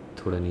be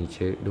थोड़ा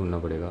नीचे ढूंढना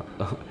पड़ेगा.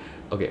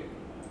 Okay,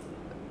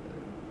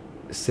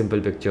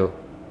 simple picture.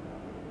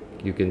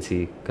 You can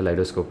see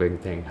kaleidoscopic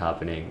thing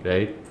happening,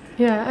 right?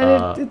 Yeah,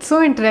 and it's so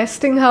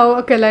interesting how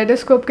a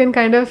kaleidoscope can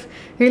kind of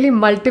really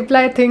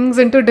multiply things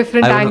into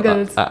different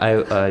angles.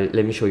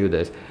 Let me show you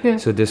this. Yeah.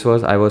 So this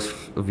was I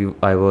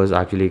was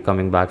actually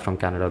coming back from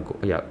Canada.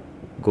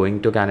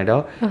 Going to Canada,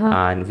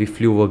 and we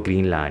flew over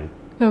Greenland.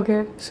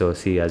 Okay. So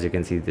see, as you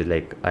can see,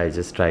 I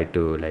just tried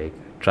to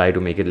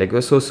make it it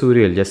was so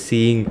surreal, just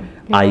seeing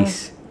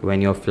ice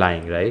when you're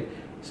flying, right?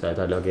 So I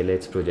thought, okay,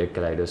 let's project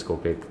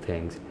kaleidoscopic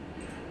things.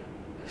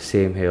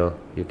 Same here,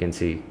 you can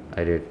see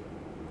I did.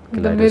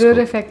 The mirror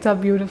effects are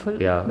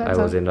beautiful. Yeah, I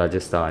was in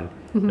Rajasthan,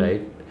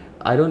 right?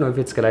 I don't know if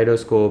it's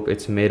kaleidoscope,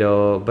 it's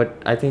mirror, but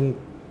I think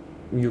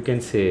you can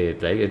say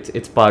it, right?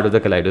 It's part of the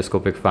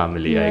kaleidoscopic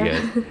family, I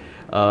guess.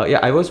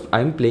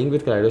 I'm playing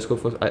with kaleidoscope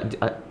for.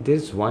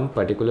 There's one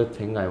particular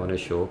thing I want to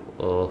show.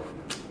 Oh,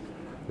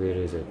 where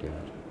is it? Yeah.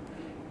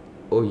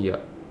 Oh yeah,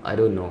 I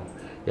don't know.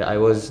 Yeah, I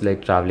was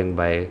traveling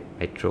by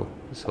metro,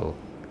 so.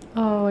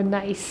 Oh,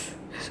 nice.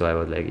 So I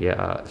was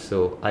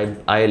so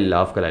I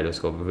love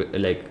kaleidoscope.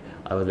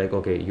 I was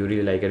okay, you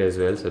really like it as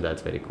well, so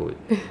that's very cool.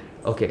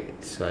 Okay,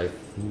 so I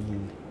feel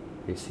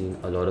we've seen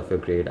a lot of your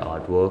great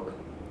artwork.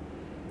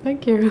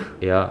 Thank you.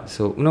 Yeah,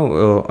 so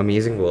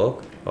amazing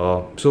work.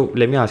 So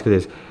let me ask you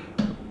this: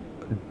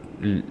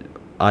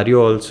 are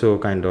you also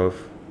kind of?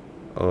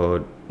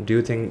 Do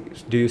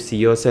you see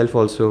yourself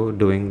also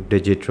doing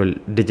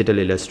digital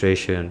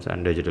illustrations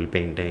and digital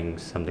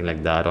paintings, something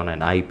like that, on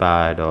an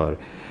iPad or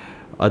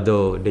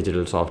other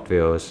digital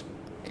softwares?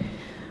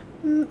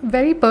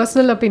 Very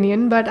personal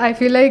opinion, but I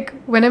feel like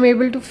when I'm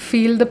able to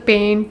feel the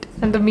paint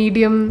and the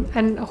medium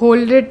and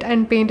hold it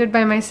and paint it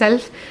by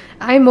myself,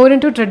 I'm more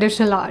into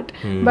traditional art.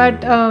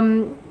 But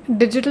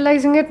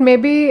digitalizing it,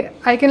 maybe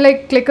I can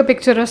click a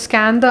picture or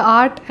scan the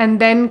art and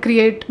then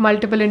create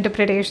multiple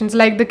interpretations,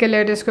 like the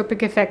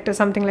kaleidoscopic effect or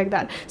something like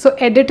that. So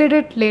edited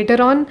it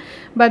later on,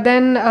 but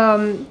then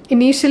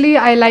initially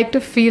I like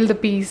to feel the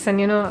piece and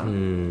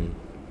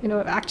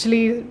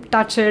actually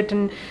touch it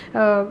and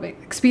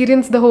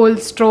experience the whole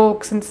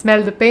strokes and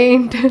smell the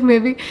paint.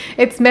 Maybe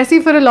it's messy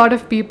for a lot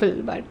of people,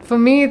 but for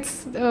me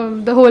it's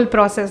the whole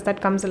process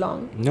that comes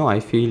along. No, I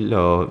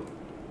feel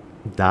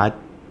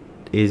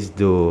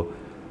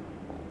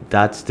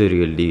that's the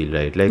real deal,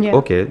 right?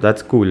 Okay,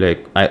 that's cool.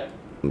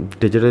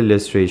 Digital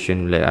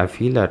illustration, I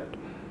feel that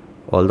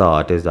all the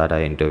artists that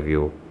I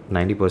interview,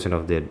 90%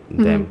 of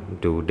them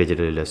do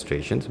digital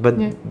illustrations, but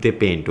they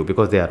paint too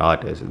because they are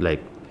artists.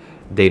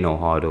 They know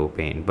how to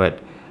paint. But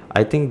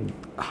I think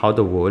how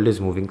the world is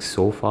moving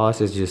so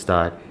fast is just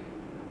that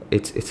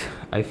it's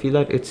I feel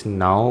that it's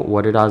now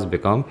what it has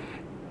become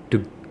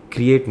to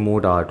create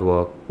more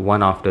artwork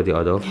one after the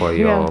other for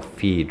your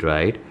feed,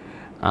 right?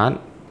 And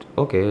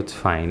okay, it's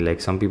fine.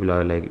 Some people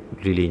are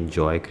really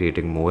enjoy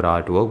creating more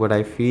artwork, but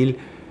I feel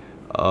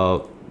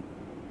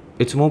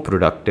it's more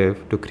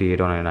productive to create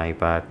on an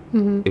iPad.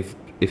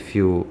 If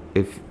you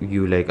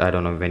I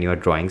don't know, when you are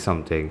drawing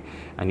something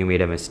and you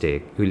made a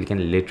mistake, you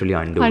can literally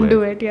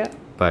undo it. Yeah.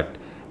 But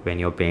when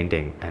you're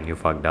painting and you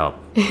fucked up,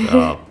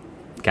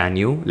 can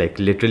you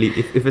literally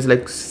if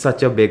it's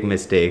such a big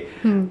mistake,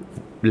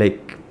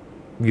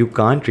 you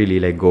can't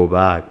really go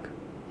back.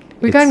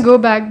 We can't go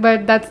back,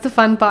 but that's the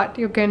fun part.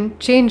 You can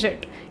change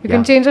it. You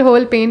can change a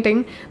whole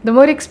painting. The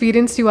more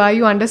experienced you are,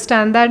 you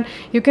understand that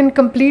you can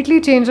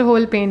completely change a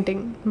whole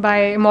painting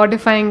by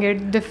modifying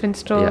it, different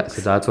strokes. Yeah,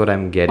 so that's what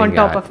I'm getting on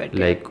top of it.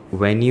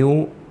 When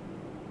you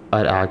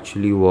are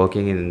actually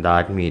working in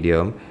that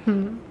medium,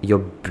 your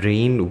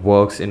brain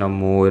works in a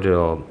more,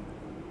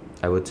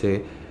 I would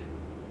say,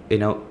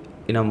 in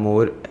a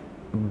more,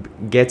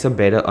 gets a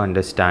better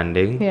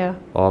understanding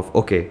of,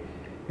 okay,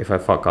 if I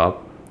fuck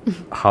up,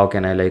 how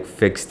can I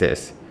fix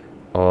this?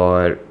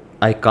 Or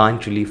I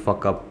can't really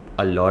fuck up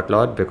a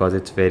lot because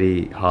it's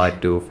very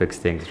hard to fix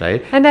things,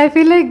 right? And I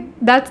feel like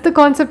that's the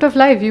concept of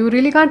life. You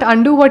really can't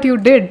undo what you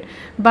did,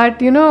 but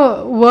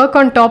work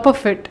on top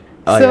of it.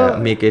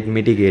 Make it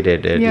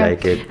mitigated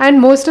it.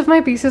 And most of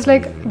my pieces,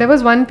 there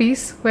was one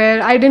piece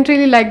where I didn't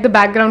really like the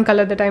background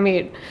color that I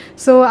made,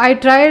 so I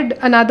tried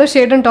another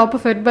shade on top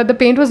of it, but the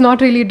paint was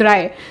not really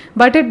dry,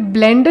 but it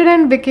blended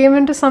and became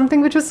into something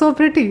which was so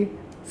pretty.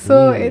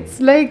 So it's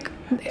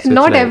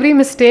not every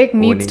mistake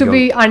needs to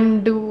be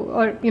undo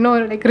or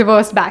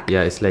reversed back.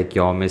 Yeah, it's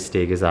your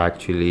mistake is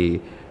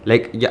actually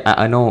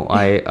I know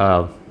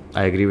I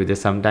agree with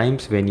this.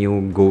 Sometimes when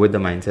you go with the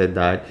mindset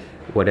that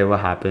whatever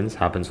happens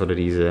for a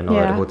reason,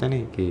 or hota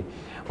nahi ki,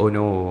 oh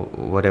no,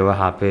 whatever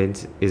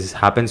happens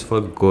happens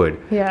for good.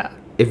 Yeah.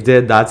 If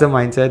that's a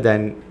mindset,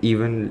 then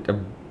even a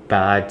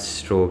bad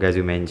stroke, as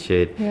you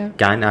mentioned,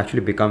 can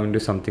actually become into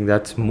something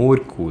that's more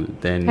cool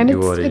than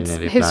you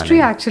originally it's history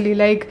planning. actually.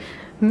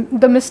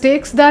 the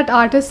mistakes that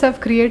artists have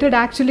created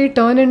actually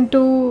turn into,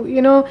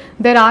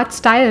 their art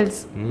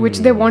styles, which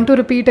they want to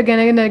repeat again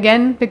and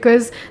again,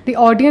 because the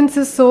audience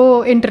is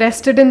so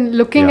interested in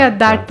looking Yeah, at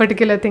that yeah.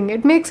 particular thing.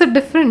 It makes it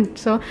different.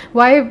 So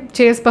why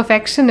chase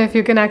perfection if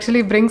you can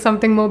actually bring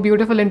something more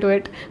beautiful into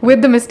it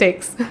with the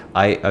mistakes?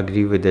 I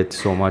agree with it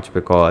so much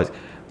because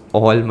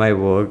all my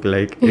work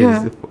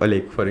Yeah. is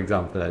like, for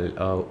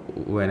example,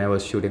 when I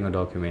was shooting a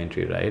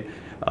documentary, right?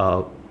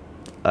 Uh,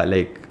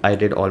 I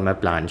did all my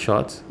plan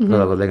shots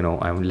because I was like, no,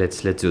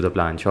 let's do the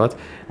plan shots,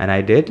 and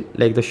I did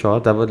like the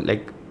shots that were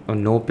like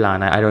no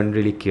plan. I don't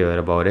really care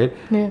about it,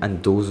 Yeah.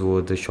 and those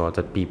were the shots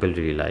that people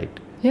really liked.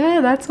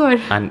 Yeah, that's what.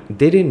 And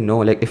they didn't know,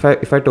 like,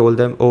 if I told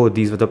them, oh,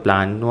 these were the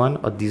planned one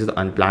or these are the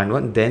unplanned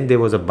one, then there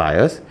was a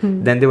bias.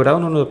 Then they would have,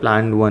 no, no, the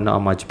planned one are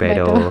much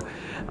better. Better.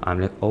 I'm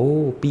like,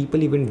 oh,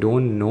 people even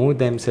don't know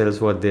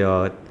themselves what they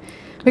are.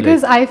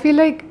 Because I feel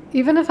like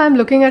even if I'm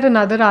looking at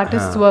another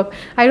artist's work,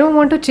 I don't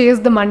want to chase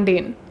the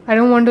mundane. I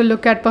don't want to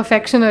look at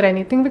perfection or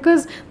anything,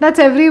 because that's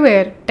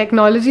everywhere.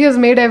 Technology has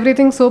made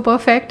everything so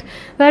perfect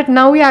that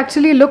now we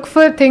actually look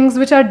for things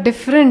which are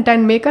different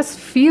and make us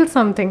feel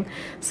something.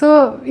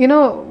 So,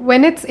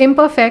 when it's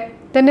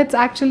imperfect, then it's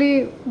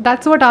actually,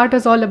 that's what art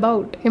is all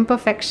about: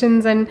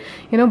 imperfections and,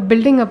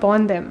 building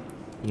upon them.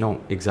 No,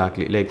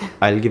 exactly. Like,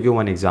 I'll give you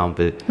one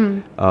example.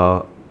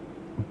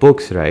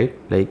 Books, right?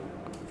 Like,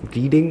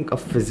 reading a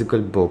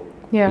physical book,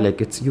 Yeah. like,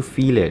 you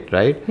feel it,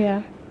 right?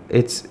 Yeah.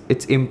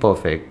 It's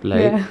imperfect,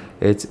 like, Yeah.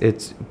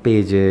 it's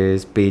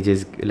pages,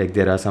 like,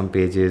 there are some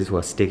pages who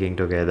are sticking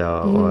together,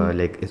 or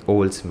like it's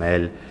old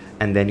smell,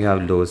 and then you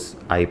have those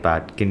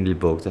iPad Kindle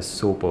books that's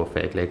so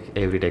perfect, like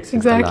every text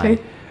is Exactly.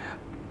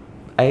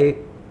 aligned.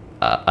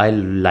 I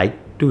like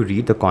to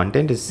read, the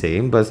content is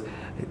same, but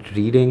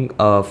reading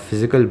a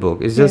physical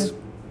book is just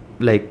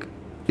like,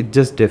 it's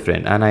just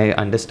different, and I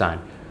understand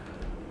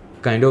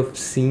kind of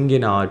seeing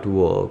an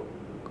artwork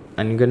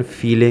and kind of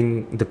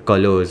feeling the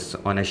colors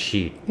on a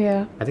sheet.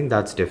 Yeah. I think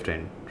that's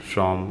different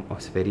from a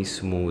very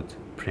smooth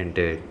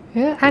printed.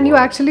 Yeah, and you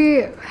work.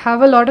 actually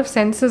have a lot of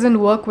senses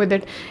and work with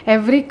it.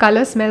 Every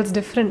color smells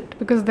different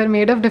because they're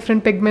made of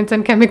different pigments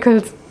and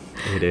chemicals.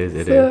 It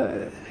is.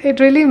 So it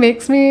really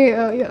makes me,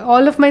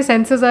 all of my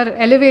senses are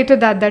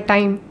elevated at that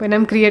time when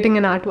I'm creating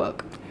an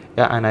artwork.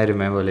 Yeah, and I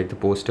remember like the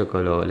poster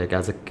color, like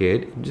as a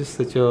kid, just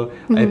such a.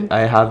 I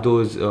have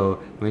those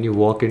when you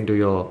walk into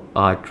your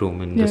art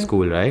room in the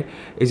school, right?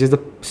 It's just the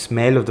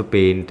smell of the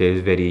paint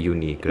is very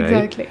unique,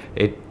 right? Exactly.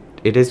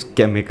 It is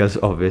chemicals,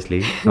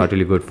 obviously, not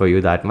really good for you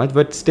that much,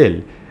 but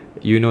still,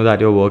 you know that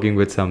you're working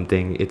with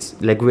something. It's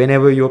like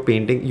whenever you're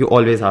painting, you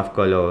always have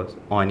colors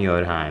on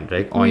your hand,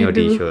 right? On We your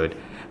do. t-shirt,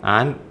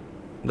 and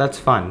that's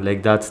fun.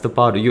 Like, that's the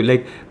part you,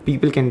 like,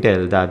 people can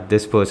tell that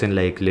this person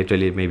like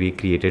literally maybe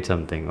created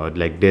something or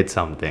like did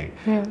something.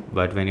 Yeah.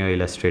 But when you're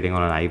illustrating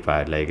on an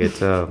iPad, like,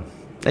 it's a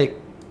like,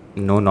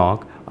 no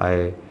knock,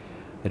 I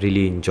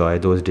really enjoy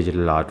those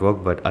digital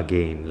artwork, but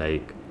again,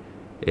 like,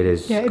 it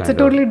is Yeah, it's a kind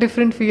totally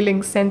different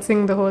feeling,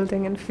 sensing the whole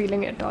thing and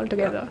feeling it all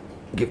together.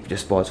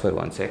 just pause for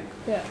 1 sec.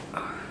 Yeah.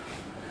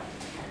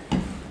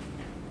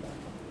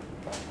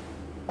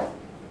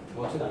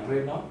 What's the time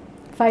right now?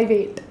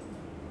 5/8.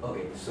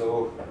 Okay,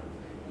 so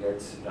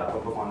let's wrap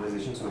up a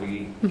conversation so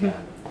we can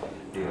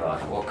do our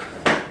artwork.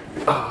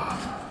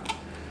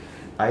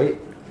 I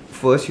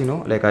first,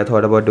 like, I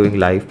thought about doing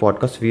live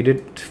podcasts. We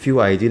did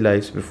few IG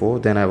lives before.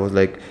 Then I was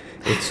like,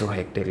 it's so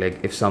hectic. Like,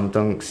 if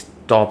something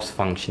stops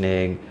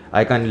functioning,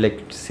 I can't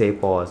like say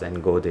pause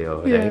and go there,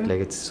 Yeah. right?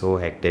 Like, it's so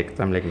hectic.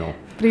 So I'm like, no,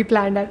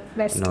 Pre-planned at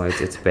best. no,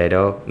 it's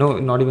better. No,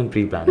 not even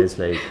pre-planned. It's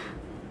like,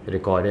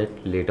 record it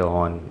later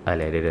on.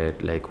 I'll edit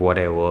it, like,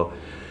 whatever.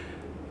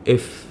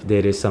 If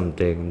there is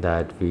something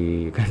that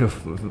we kind of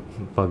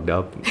fucked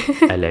up,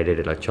 I'll edit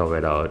it or chop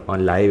it out.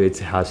 On live, it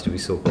has to be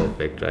so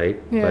perfect, right?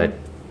 Yeah. But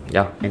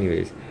yeah,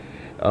 anyways,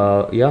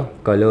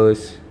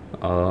 colors,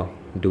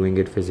 doing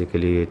it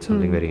physically, it's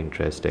something very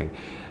interesting.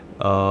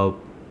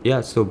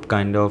 Yeah, so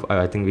kind of,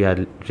 I think we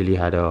really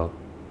had a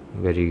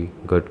very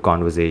good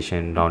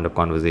round of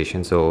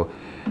conversation. So,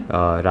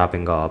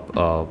 wrapping up,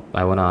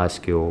 I want to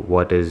ask you,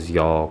 what is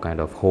your kind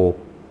of hope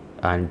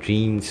and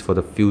dreams for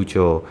the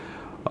future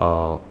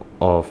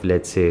of,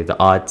 let's say, the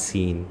art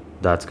scene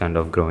that's kind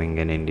of growing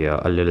in India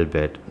a little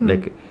bit?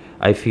 Like,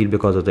 I feel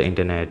because of the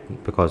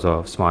internet, because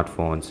of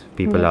smartphones,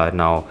 people are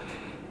now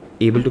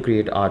able to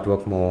create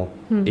artwork more,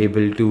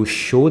 able to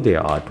show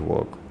their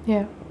artwork,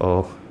 Yeah.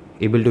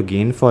 able to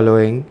gain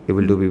following,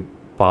 able to be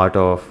part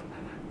of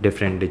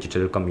different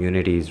digital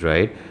communities,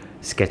 right?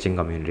 Sketching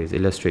communities,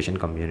 illustration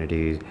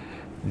communities,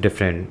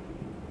 different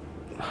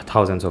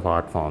thousands of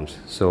art forms.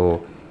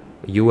 So,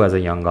 you as a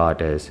young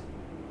artist,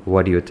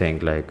 what do you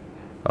think? Like,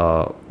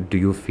 do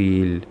you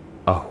feel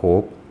a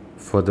hope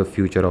for the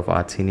future of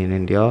art scene in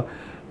India?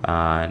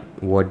 And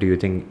what do you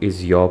think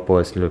is your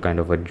personal kind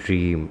of a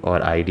dream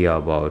or idea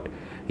about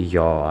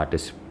your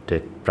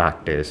artistic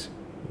practice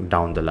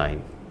down the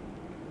line?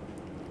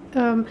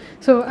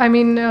 So, I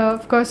mean,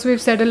 of course,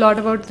 we've said a lot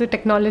about the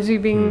technology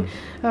being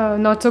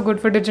not so good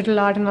for digital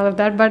art and all of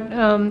that. But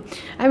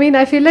I mean,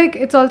 I feel like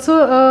it's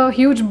also a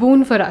huge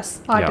boon for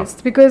us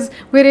artists because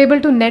we're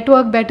able to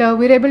network better,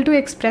 we're able to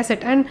express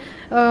it. And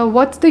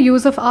what's the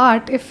use of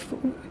art if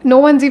no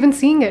one's even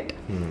seeing it?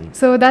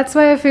 So that's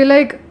why I feel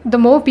like the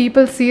more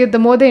people see it, the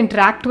more they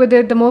interact with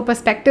it, the more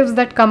perspectives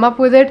that come up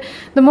with it,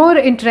 the more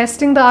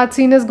interesting the art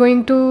scene is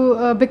going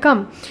to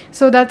become.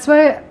 So that's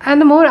why,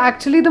 and the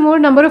more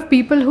number of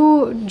people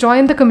who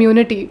join the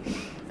community,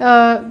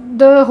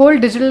 the whole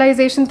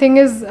digitalization thing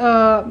is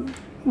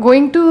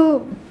going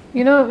to,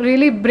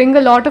 really bring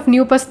a lot of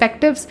new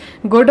perspectives,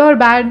 good or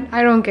bad,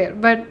 I don't care.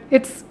 But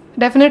it's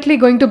definitely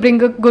going to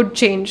bring a good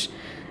change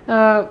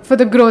for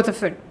the growth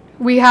of it.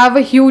 We have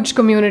a huge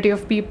community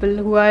of people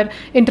who are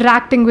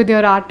interacting with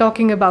your art,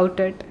 talking about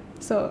it.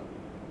 So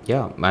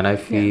yeah, and I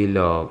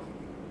feel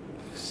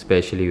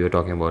especially you're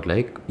talking about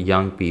like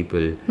young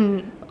people.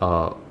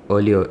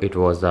 Earlier it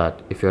was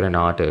that if you're an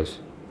artist,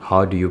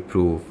 how do you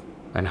prove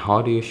and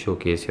how do you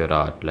showcase your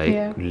art?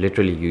 Like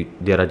literally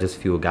there are just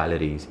few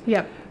galleries.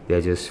 Yeah. There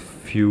are just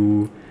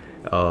few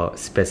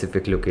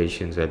specific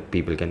locations where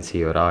people can see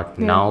your art.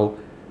 Yeah. Now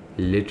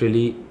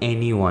literally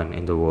anyone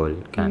in the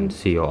world can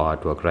see your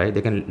artwork, right?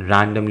 They can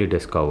randomly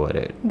discover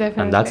it.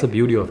 Definitely. And that's the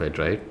beauty of it,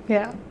 right?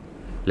 Yeah.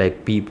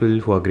 Like people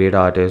who are great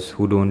artists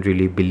who don't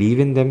really believe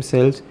in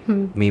themselves,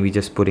 maybe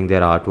just putting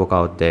their artwork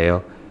out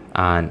there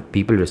and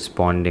people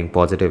responding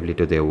positively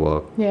to their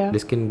work. Yeah.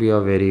 This can be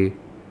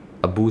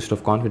a boost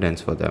of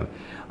confidence for them.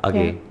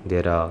 Again,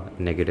 there are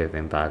negative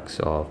impacts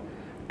of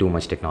too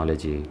much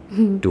technology,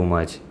 too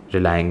much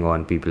relying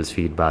on people's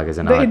feedback as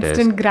an artist. The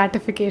instant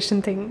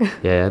gratification thing.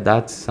 Yeah,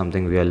 that's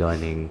something we are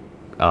learning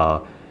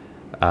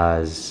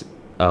as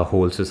a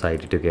whole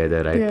society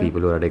together, right?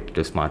 People who are addicted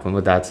to smartphone,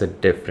 but that's a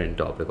different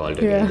topic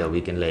altogether.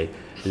 We can like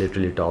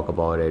literally talk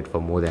about it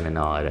for more than an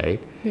hour,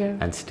 right?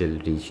 And still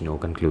reach no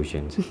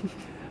conclusions.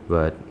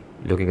 But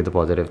looking at the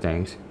positive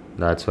things,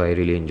 that's why I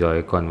really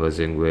enjoy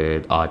conversing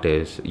with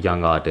artists,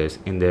 young artists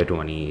in their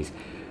 20s,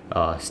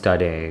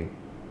 studying,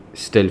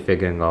 still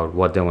figuring out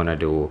what they want to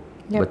do,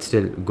 but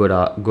still good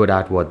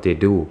at what they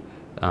do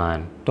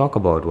and talk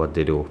about what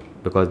they do,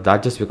 because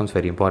that just becomes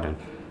very important.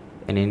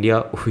 In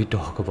India, we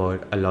talk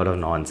about a lot of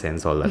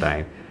nonsense all the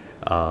time.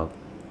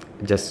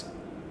 Just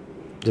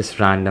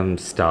random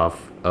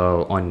stuff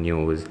on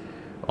news,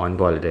 on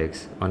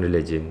politics, on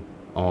religion,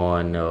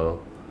 on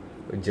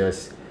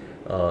just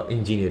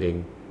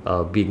engineering,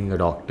 being a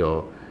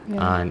doctor.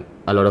 And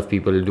a lot of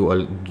people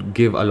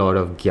give a lot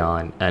of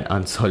gyan and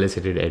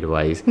unsolicited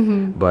advice,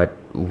 but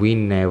we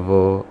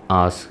never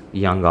ask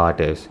young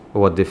artists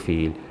what they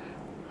feel,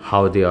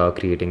 how they are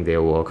creating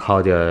their work,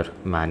 how they are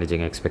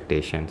managing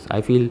expectations.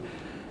 I feel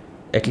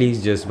at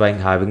least just by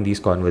having these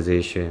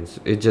conversations,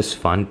 it's just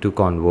fun to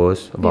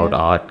converse about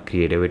art,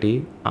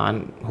 creativity,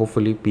 and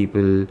hopefully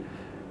people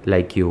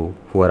like you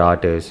who are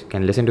artists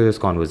can listen to this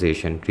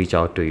conversation, reach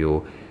out to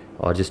you,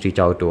 or just reach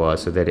out to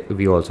us so that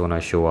we also want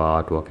to show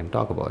our artwork and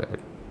talk about it.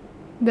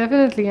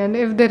 Definitely. And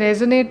if they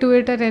resonate to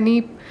it at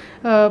any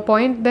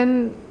point,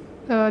 then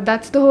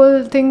that's the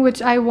whole thing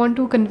which I want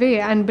to convey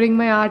and bring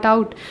my art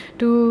out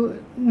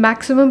to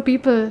maximum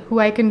people who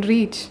I can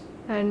reach.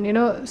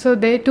 And so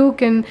they too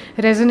can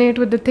resonate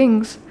with the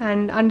things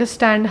and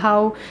understand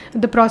how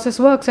the process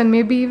works and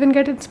maybe even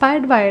get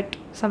inspired by it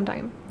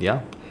sometime.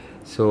 Yeah.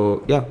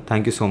 So yeah,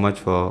 thank you so much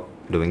for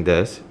doing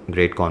this.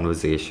 Great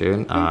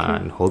conversation,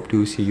 and hope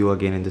to see you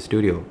again in the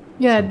studio.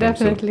 Yeah, sometime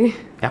soon. definitely.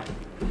 Yeah.